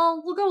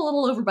 well, we'll go a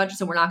little over budget,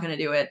 so we're not going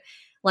to do it.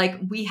 Like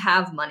we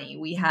have money,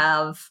 we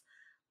have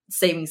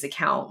savings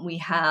account, we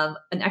have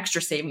an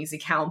extra savings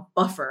account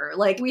buffer.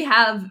 Like we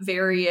have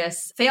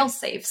various fail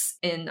safes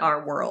in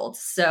our world.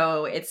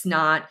 So it's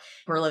not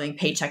we're living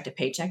paycheck to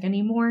paycheck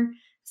anymore.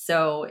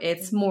 So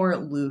it's more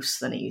loose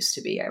than it used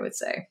to be, I would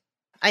say.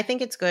 I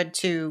think it's good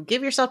to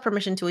give yourself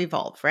permission to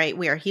evolve, right?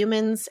 We are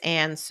humans.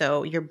 And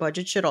so your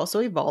budget should also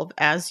evolve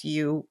as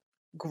you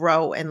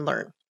grow and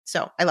learn.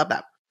 So I love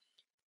that.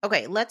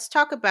 Okay, let's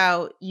talk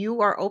about,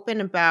 you are open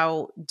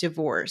about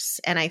divorce.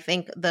 And I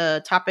think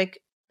the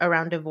topic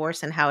around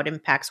divorce and how it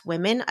impacts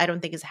women, I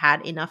don't think is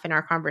had enough in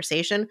our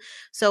conversation.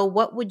 So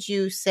what would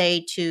you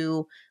say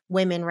to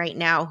women right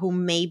now who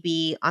may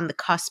be on the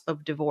cusp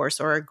of divorce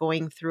or are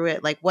going through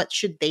it? Like, what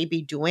should they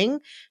be doing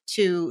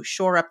to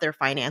shore up their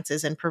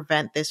finances and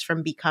prevent this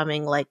from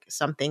becoming like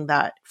something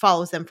that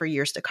follows them for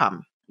years to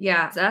come?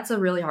 Yeah, that's a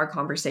really hard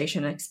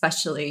conversation,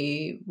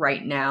 especially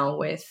right now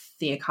with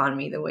the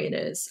economy the way it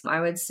is. I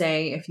would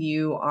say if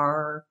you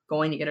are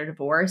going to get a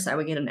divorce, I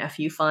would get an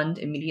FU fund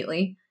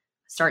immediately.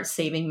 Start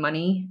saving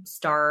money,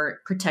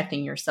 start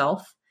protecting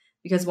yourself.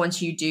 Because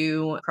once you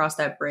do cross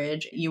that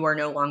bridge, you are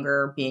no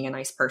longer being a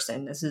nice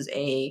person. This is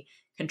a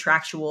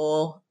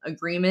contractual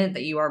agreement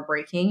that you are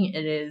breaking.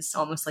 It is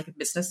almost like a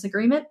business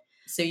agreement.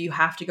 So you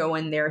have to go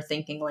in there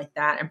thinking like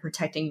that and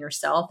protecting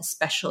yourself,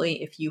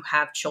 especially if you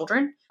have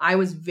children. I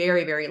was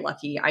very, very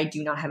lucky. I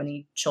do not have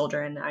any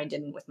children. I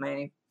didn't with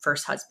my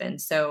first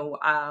husband. So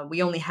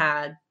we only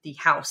had the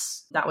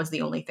house. That was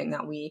the only thing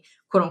that we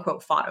quote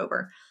unquote fought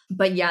over.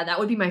 But yeah, that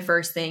would be my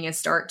first thing, is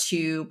start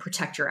to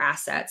protect your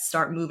assets,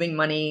 start moving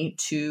money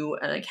to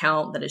an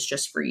account that is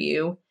just for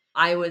you.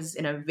 I was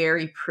in a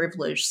very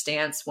privileged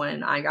stance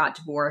when I got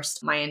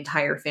divorced. My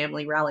entire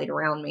family rallied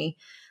around me.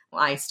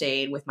 I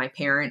stayed with my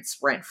parents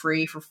rent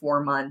free for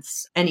 4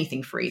 months,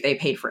 anything free. They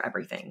paid for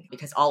everything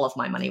because all of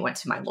my money went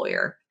to my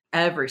lawyer.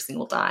 Every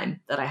single dime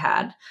that I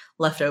had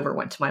left over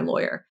went to my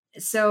lawyer.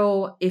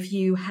 So if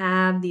you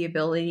have the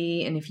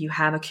ability and if you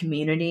have a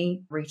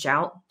community, reach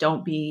out.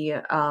 Don't be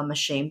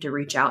ashamed to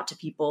reach out to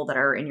people that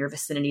are in your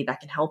vicinity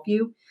that can help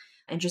you,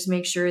 and just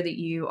make sure that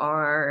you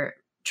are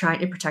trying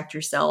to protect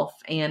yourself.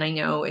 And I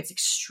know it's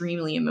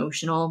extremely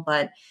emotional,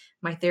 but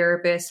my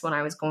therapist, when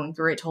I was going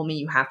through it, told me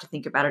you have to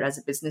think about it as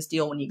a business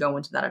deal when you go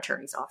into that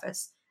attorney's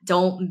office.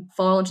 Don't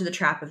fall into the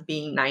trap of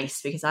being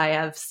nice, because I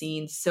have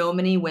seen so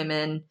many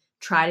women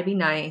try to be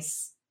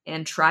nice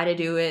and try to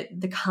do it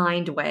the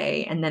kind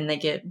way, and then they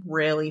get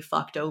really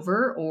fucked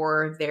over,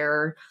 or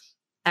their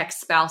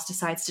ex-spouse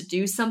decides to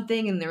do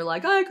something and they're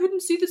like, I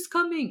couldn't see this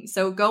coming.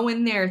 So go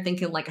in there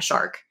thinking like a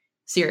shark.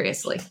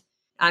 Seriously.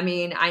 I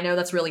mean, I know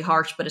that's really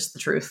harsh, but it's the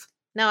truth.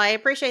 No, I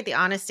appreciate the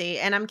honesty.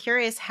 And I'm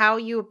curious how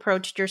you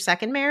approached your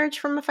second marriage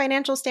from a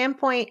financial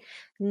standpoint,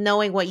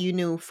 knowing what you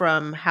knew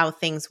from how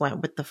things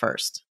went with the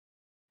first.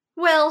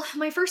 Well,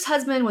 my first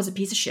husband was a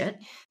piece of shit,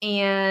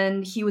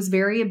 and he was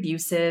very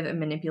abusive and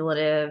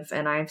manipulative.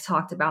 And I've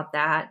talked about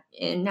that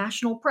in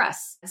national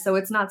press. So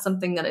it's not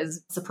something that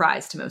is a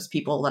surprise to most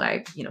people that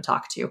I,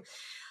 talk to.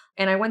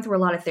 And I went through a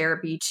lot of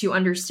therapy to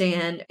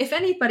understand, if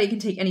anybody can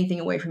take anything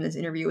away from this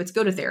interview, it's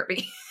go to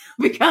therapy.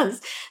 Because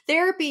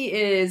therapy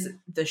is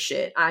the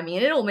shit. I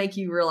mean, it'll make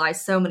you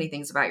realize so many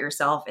things about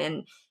yourself,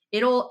 and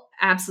it'll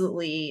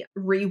absolutely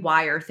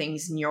rewire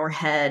things in your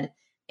head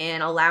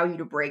and allow you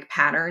to break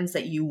patterns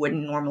that you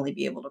wouldn't normally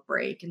be able to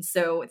break. And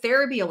so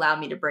therapy allowed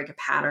me to break a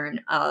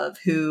pattern of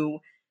who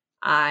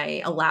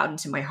I allowed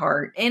into my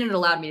heart, and it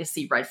allowed me to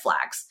see red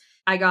flags.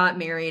 I got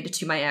married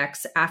to my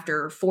ex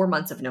after 4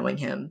 months of knowing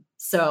him.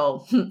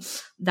 So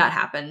that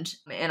happened.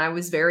 And I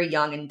was very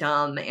young and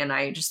dumb, and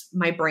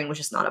my brain was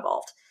just not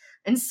evolved.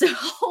 And so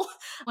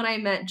when I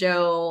met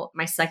Joe,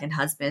 my second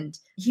husband,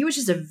 he was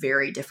just a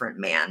very different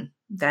man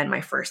than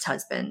my first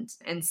husband.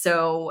 And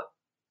so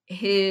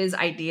his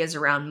ideas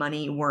around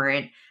money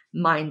weren't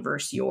mine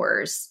versus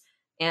yours.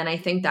 And I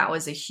think that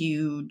was a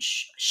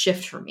huge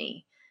shift for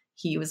me.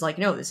 He was like,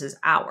 no, this is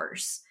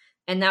ours.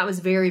 And that was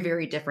very,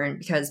 very different,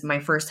 because my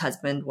first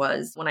husband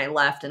was, when I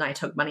left and I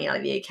took money out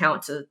of the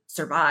account to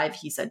survive,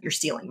 he said, you're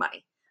stealing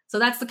money. So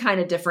that's the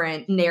kind of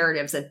different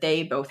narratives that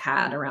they both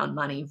had around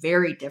money.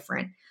 Very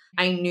different.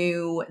 I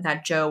knew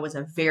that Joe was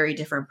a very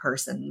different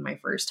person than my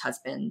first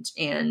husband,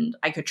 and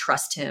I could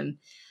trust him.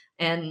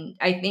 And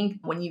I think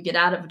when you get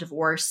out of a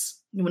divorce,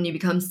 when you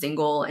become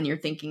single and you're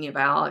thinking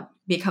about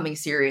becoming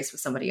serious with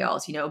somebody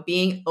else,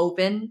 being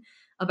open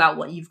about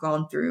what you've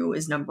gone through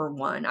is number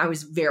one. I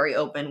was very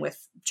open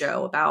with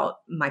Joe about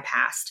my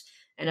past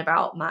and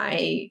about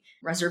my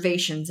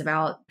reservations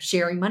about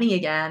sharing money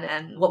again.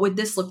 And what would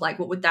this look like?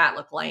 What would that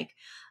look like?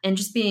 And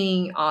just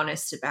being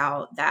honest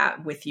about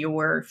that with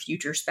your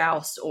future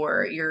spouse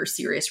or your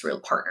serious real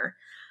partner.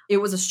 It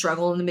was a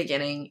struggle in the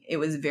beginning. It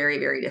was very,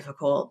 very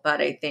difficult.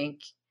 But I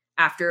think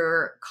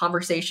after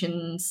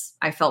conversations,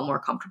 I felt more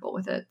comfortable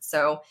with it.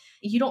 So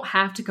you don't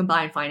have to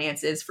combine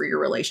finances for your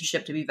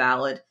relationship to be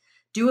valid.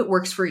 Do what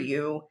works for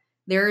you.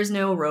 There is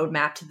no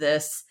roadmap to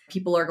this.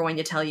 People are going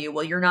to tell you,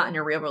 well, you're not in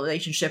a real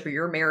relationship, or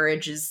your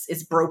marriage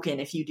is broken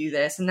if you do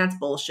this. And that's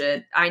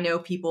bullshit. I know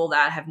people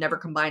that have never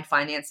combined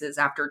finances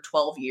after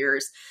 12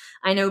 years.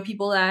 I know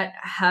people that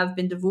have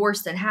been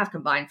divorced and have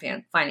combined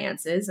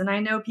finances. And I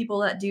know people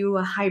that do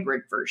a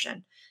hybrid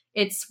version.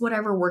 It's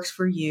whatever works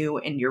for you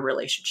and your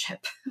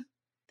relationship.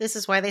 This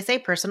is why they say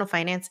personal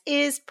finance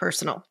is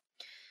personal.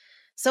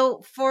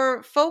 So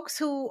for folks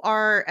who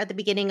are at the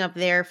beginning of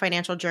their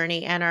financial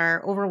journey and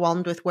are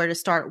overwhelmed with where to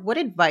start, what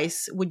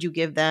advice would you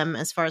give them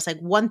as far as like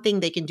one thing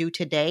they can do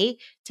today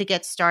to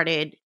get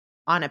started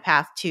on a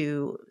path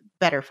to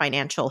better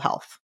financial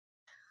health?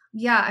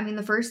 Yeah, I mean,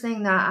 the first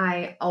thing that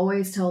I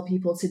always tell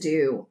people to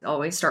do,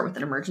 always start with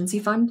an emergency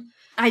fund.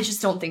 I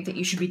just don't think that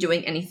you should be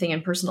doing anything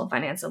in personal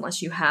finance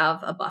unless you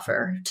have a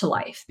buffer to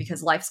life,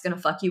 because life's going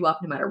to fuck you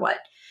up no matter what.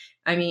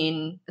 I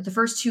mean, the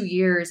first 2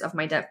 years of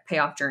my debt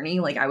payoff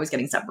journey, like I was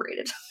getting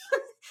separated.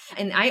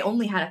 And I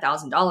only had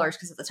 $1,000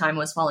 because at the time I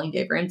was following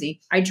Dave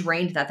Ramsey. I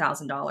drained that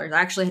 $1,000. I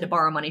actually had to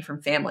borrow money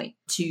from family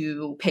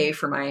to pay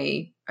for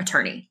my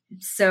attorney.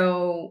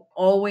 So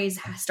always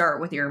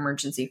start with your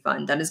emergency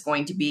fund. That is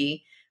going to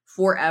be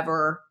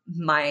forever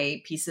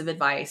my piece of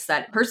advice,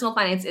 that personal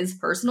finance is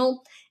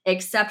personal,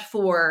 except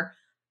for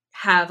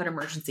have an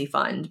emergency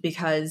fund,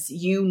 because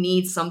you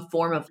need some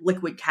form of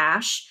liquid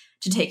cash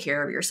to take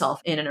care of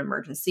yourself in an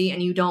emergency.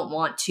 And you don't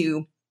want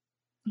to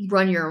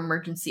run your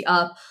emergency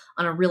up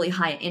on a really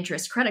high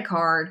interest credit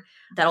card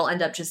that'll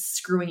end up just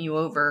screwing you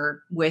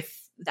over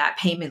with that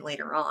payment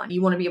later on.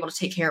 You want to be able to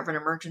take care of an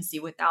emergency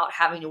without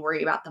having to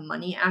worry about the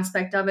money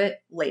aspect of it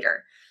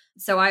later.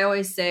 So I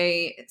always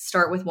say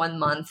start with 1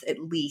 month at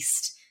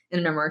least in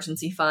an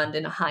emergency fund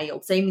in a high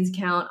yield savings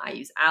account. I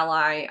use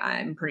Ally.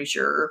 I'm pretty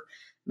sure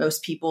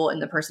most people in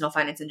the personal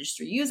finance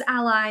industry use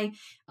Ally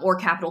or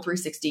Capital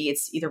 360.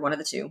 It's either one of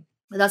the two.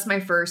 That's my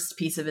first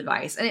piece of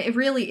advice. And it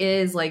really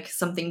is like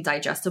something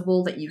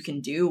digestible that you can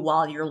do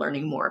while you're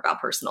learning more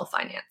about personal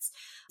finance.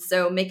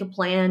 So make a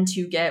plan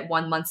to get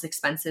 1 month's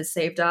expenses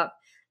saved up.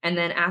 And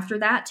then after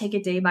that, take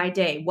it day by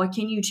day. What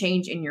can you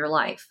change in your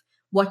life?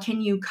 What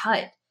can you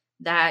cut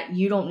that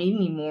you don't need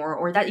anymore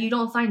or that you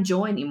don't find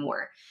joy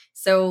anymore?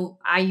 So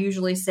I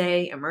usually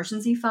say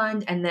emergency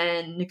fund and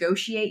then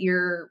negotiate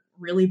your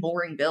really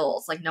boring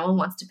bills. Like no one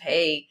wants to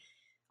pay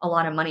a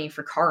lot of money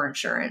for car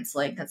insurance.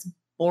 Like that's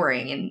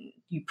boring and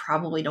you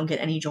probably don't get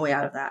any joy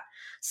out of that.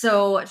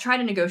 So try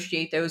to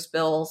negotiate those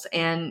bills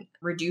and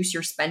reduce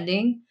your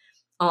spending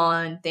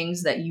on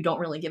things that you don't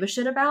really give a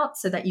shit about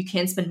so that you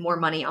can spend more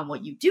money on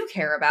what you do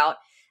care about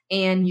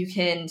and you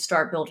can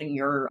start building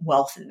your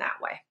wealth in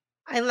that way.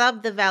 I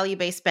love the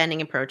value-based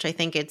spending approach. I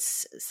think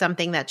it's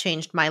something that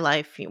changed my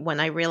life when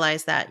I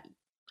realized that,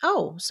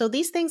 oh, so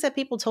these things that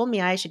people told me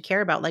I should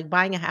care about, like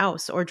buying a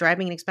house or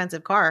driving an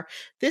expensive car,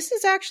 this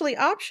is actually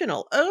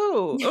optional.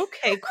 Oh,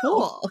 okay,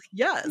 cool.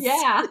 Yes.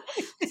 Yeah.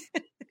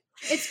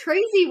 It's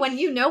crazy when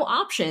you know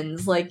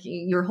options, like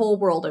your whole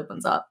world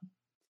opens up.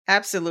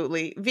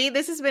 Absolutely. V,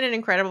 this has been an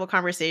incredible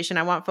conversation.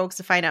 I want folks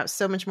to find out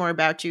so much more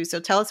about you. So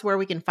tell us where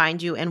we can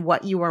find you and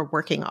what you are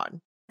working on.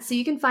 So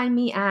you can find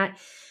me at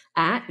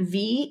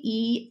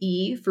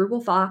VEE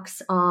Frugal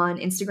Fox on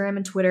Instagram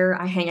and Twitter.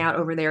 I hang out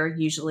over there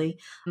usually.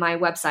 My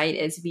website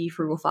is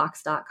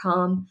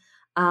vfrugalfox.com.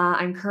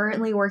 I'm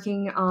currently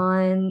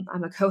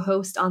I'm a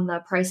co-host on the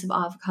Price of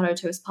Avocado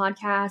Toast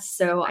podcast.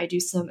 So I do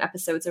some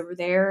episodes over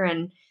there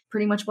and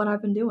pretty much what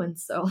I've been doing.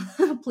 So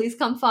please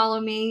come follow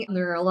me.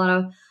 There are a lot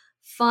of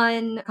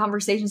fun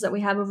conversations that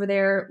we have over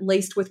there,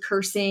 laced with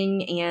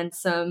cursing and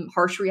some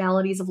harsh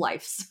realities of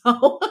life.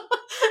 So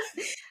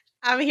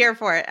I'm here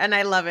for it and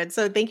I love it.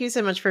 So thank you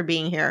so much for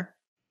being here.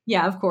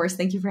 Yeah, of course.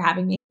 Thank you for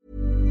having me.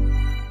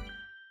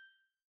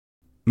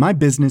 My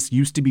business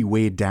used to be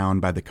weighed down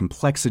by the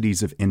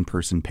complexities of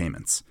in-person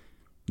payments.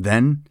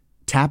 Then,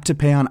 Tap to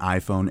Pay on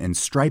iPhone and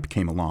Stripe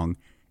came along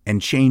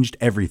and changed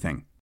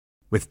everything.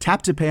 With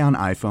Tap to Pay on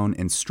iPhone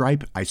and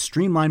Stripe, I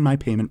streamlined my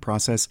payment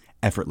process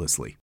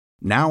effortlessly.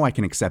 Now I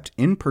can accept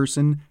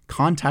in-person,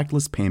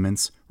 contactless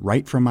payments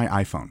right from my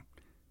iPhone.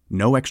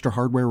 No extra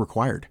hardware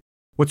required.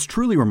 What's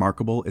truly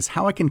remarkable is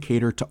how I can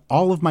cater to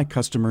all of my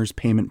customers'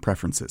 payment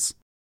preferences.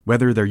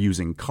 Whether they're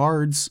using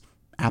cards,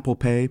 Apple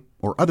Pay,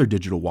 or other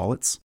digital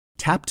wallets,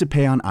 Tap to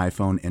Pay on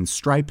iPhone and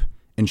Stripe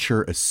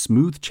ensure a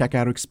smooth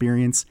checkout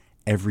experience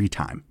every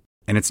time.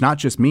 And it's not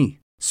just me.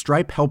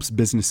 Stripe helps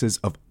businesses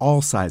of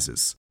all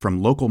sizes,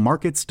 from local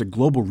markets to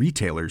global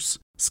retailers,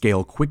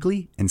 scale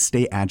quickly and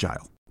stay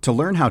agile. To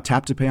learn how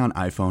Tap to Pay on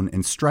iPhone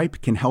and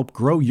Stripe can help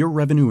grow your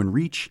revenue and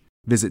reach,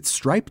 visit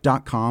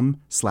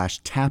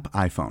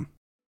stripe.com/tapiphone.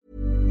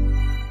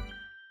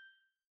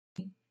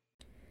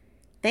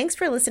 Thanks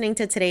for listening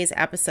to today's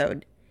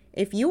episode.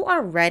 If you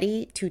are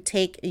ready to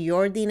take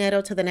your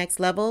dinero to the next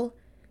level,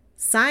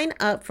 sign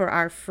up for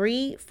our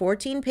free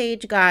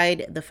 14-page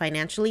guide, The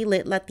Financially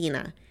Lit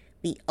Latina,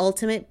 the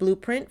ultimate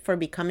blueprint for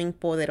becoming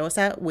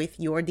poderosa with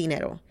your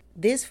dinero.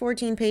 This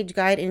 14-page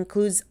guide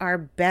includes our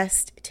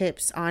best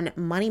tips on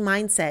money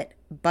mindset,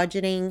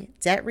 budgeting,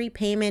 debt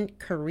repayment,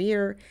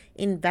 career,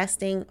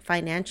 investing,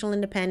 financial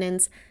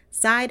independence,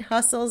 side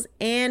hustles,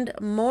 and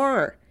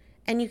more.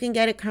 And you can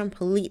get it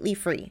completely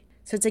free.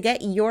 So to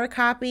get your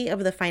copy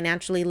of The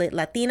Financially Lit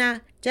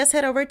Latina, just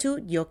head over to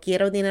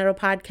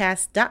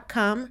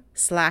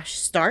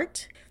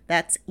yoquierodineropodcast.com/start.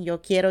 That's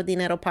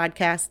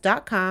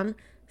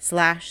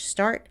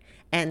yoquierodineropodcast.com/start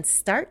and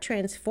start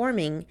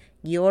transforming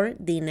your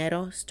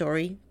dinero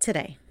story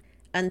today.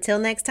 Until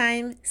next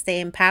time,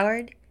 stay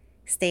empowered,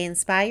 stay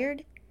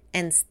inspired,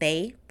 and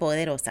stay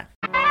poderosa.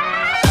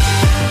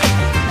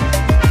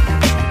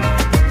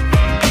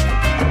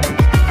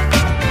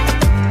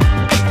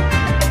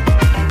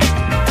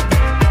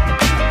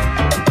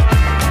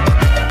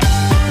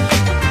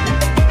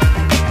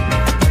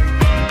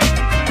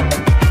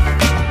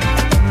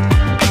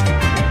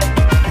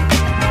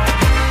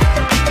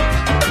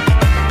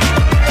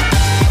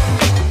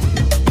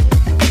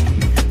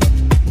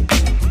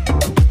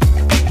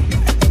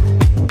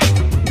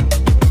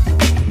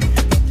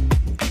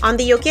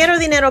 the Yo Quiero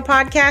Dinero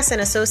podcast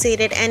and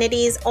associated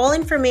entities, all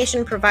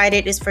information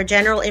provided is for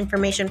general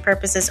information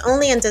purposes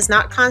only and does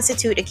not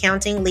constitute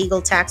accounting,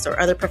 legal, tax, or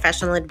other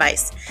professional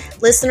advice.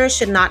 Listeners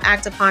should not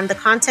act upon the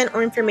content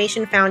or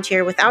information found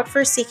here without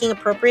first seeking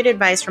appropriate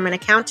advice from an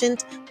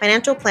accountant,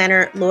 financial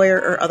planner, lawyer,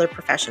 or other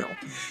professional.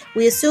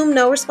 We assume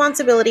no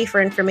responsibility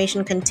for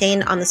information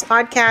contained on this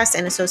podcast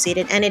and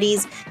associated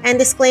entities and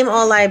disclaim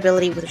all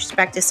liability with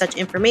respect to such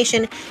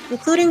information,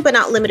 including but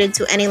not limited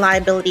to any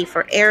liability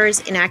for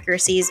errors,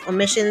 inaccuracies,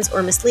 omissions,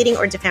 or misleading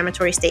or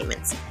defamatory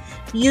statements.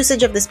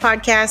 Usage of this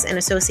podcast and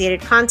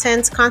associated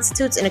contents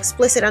constitutes an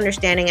explicit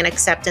understanding and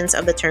acceptance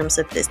of the terms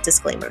of this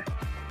disclaimer.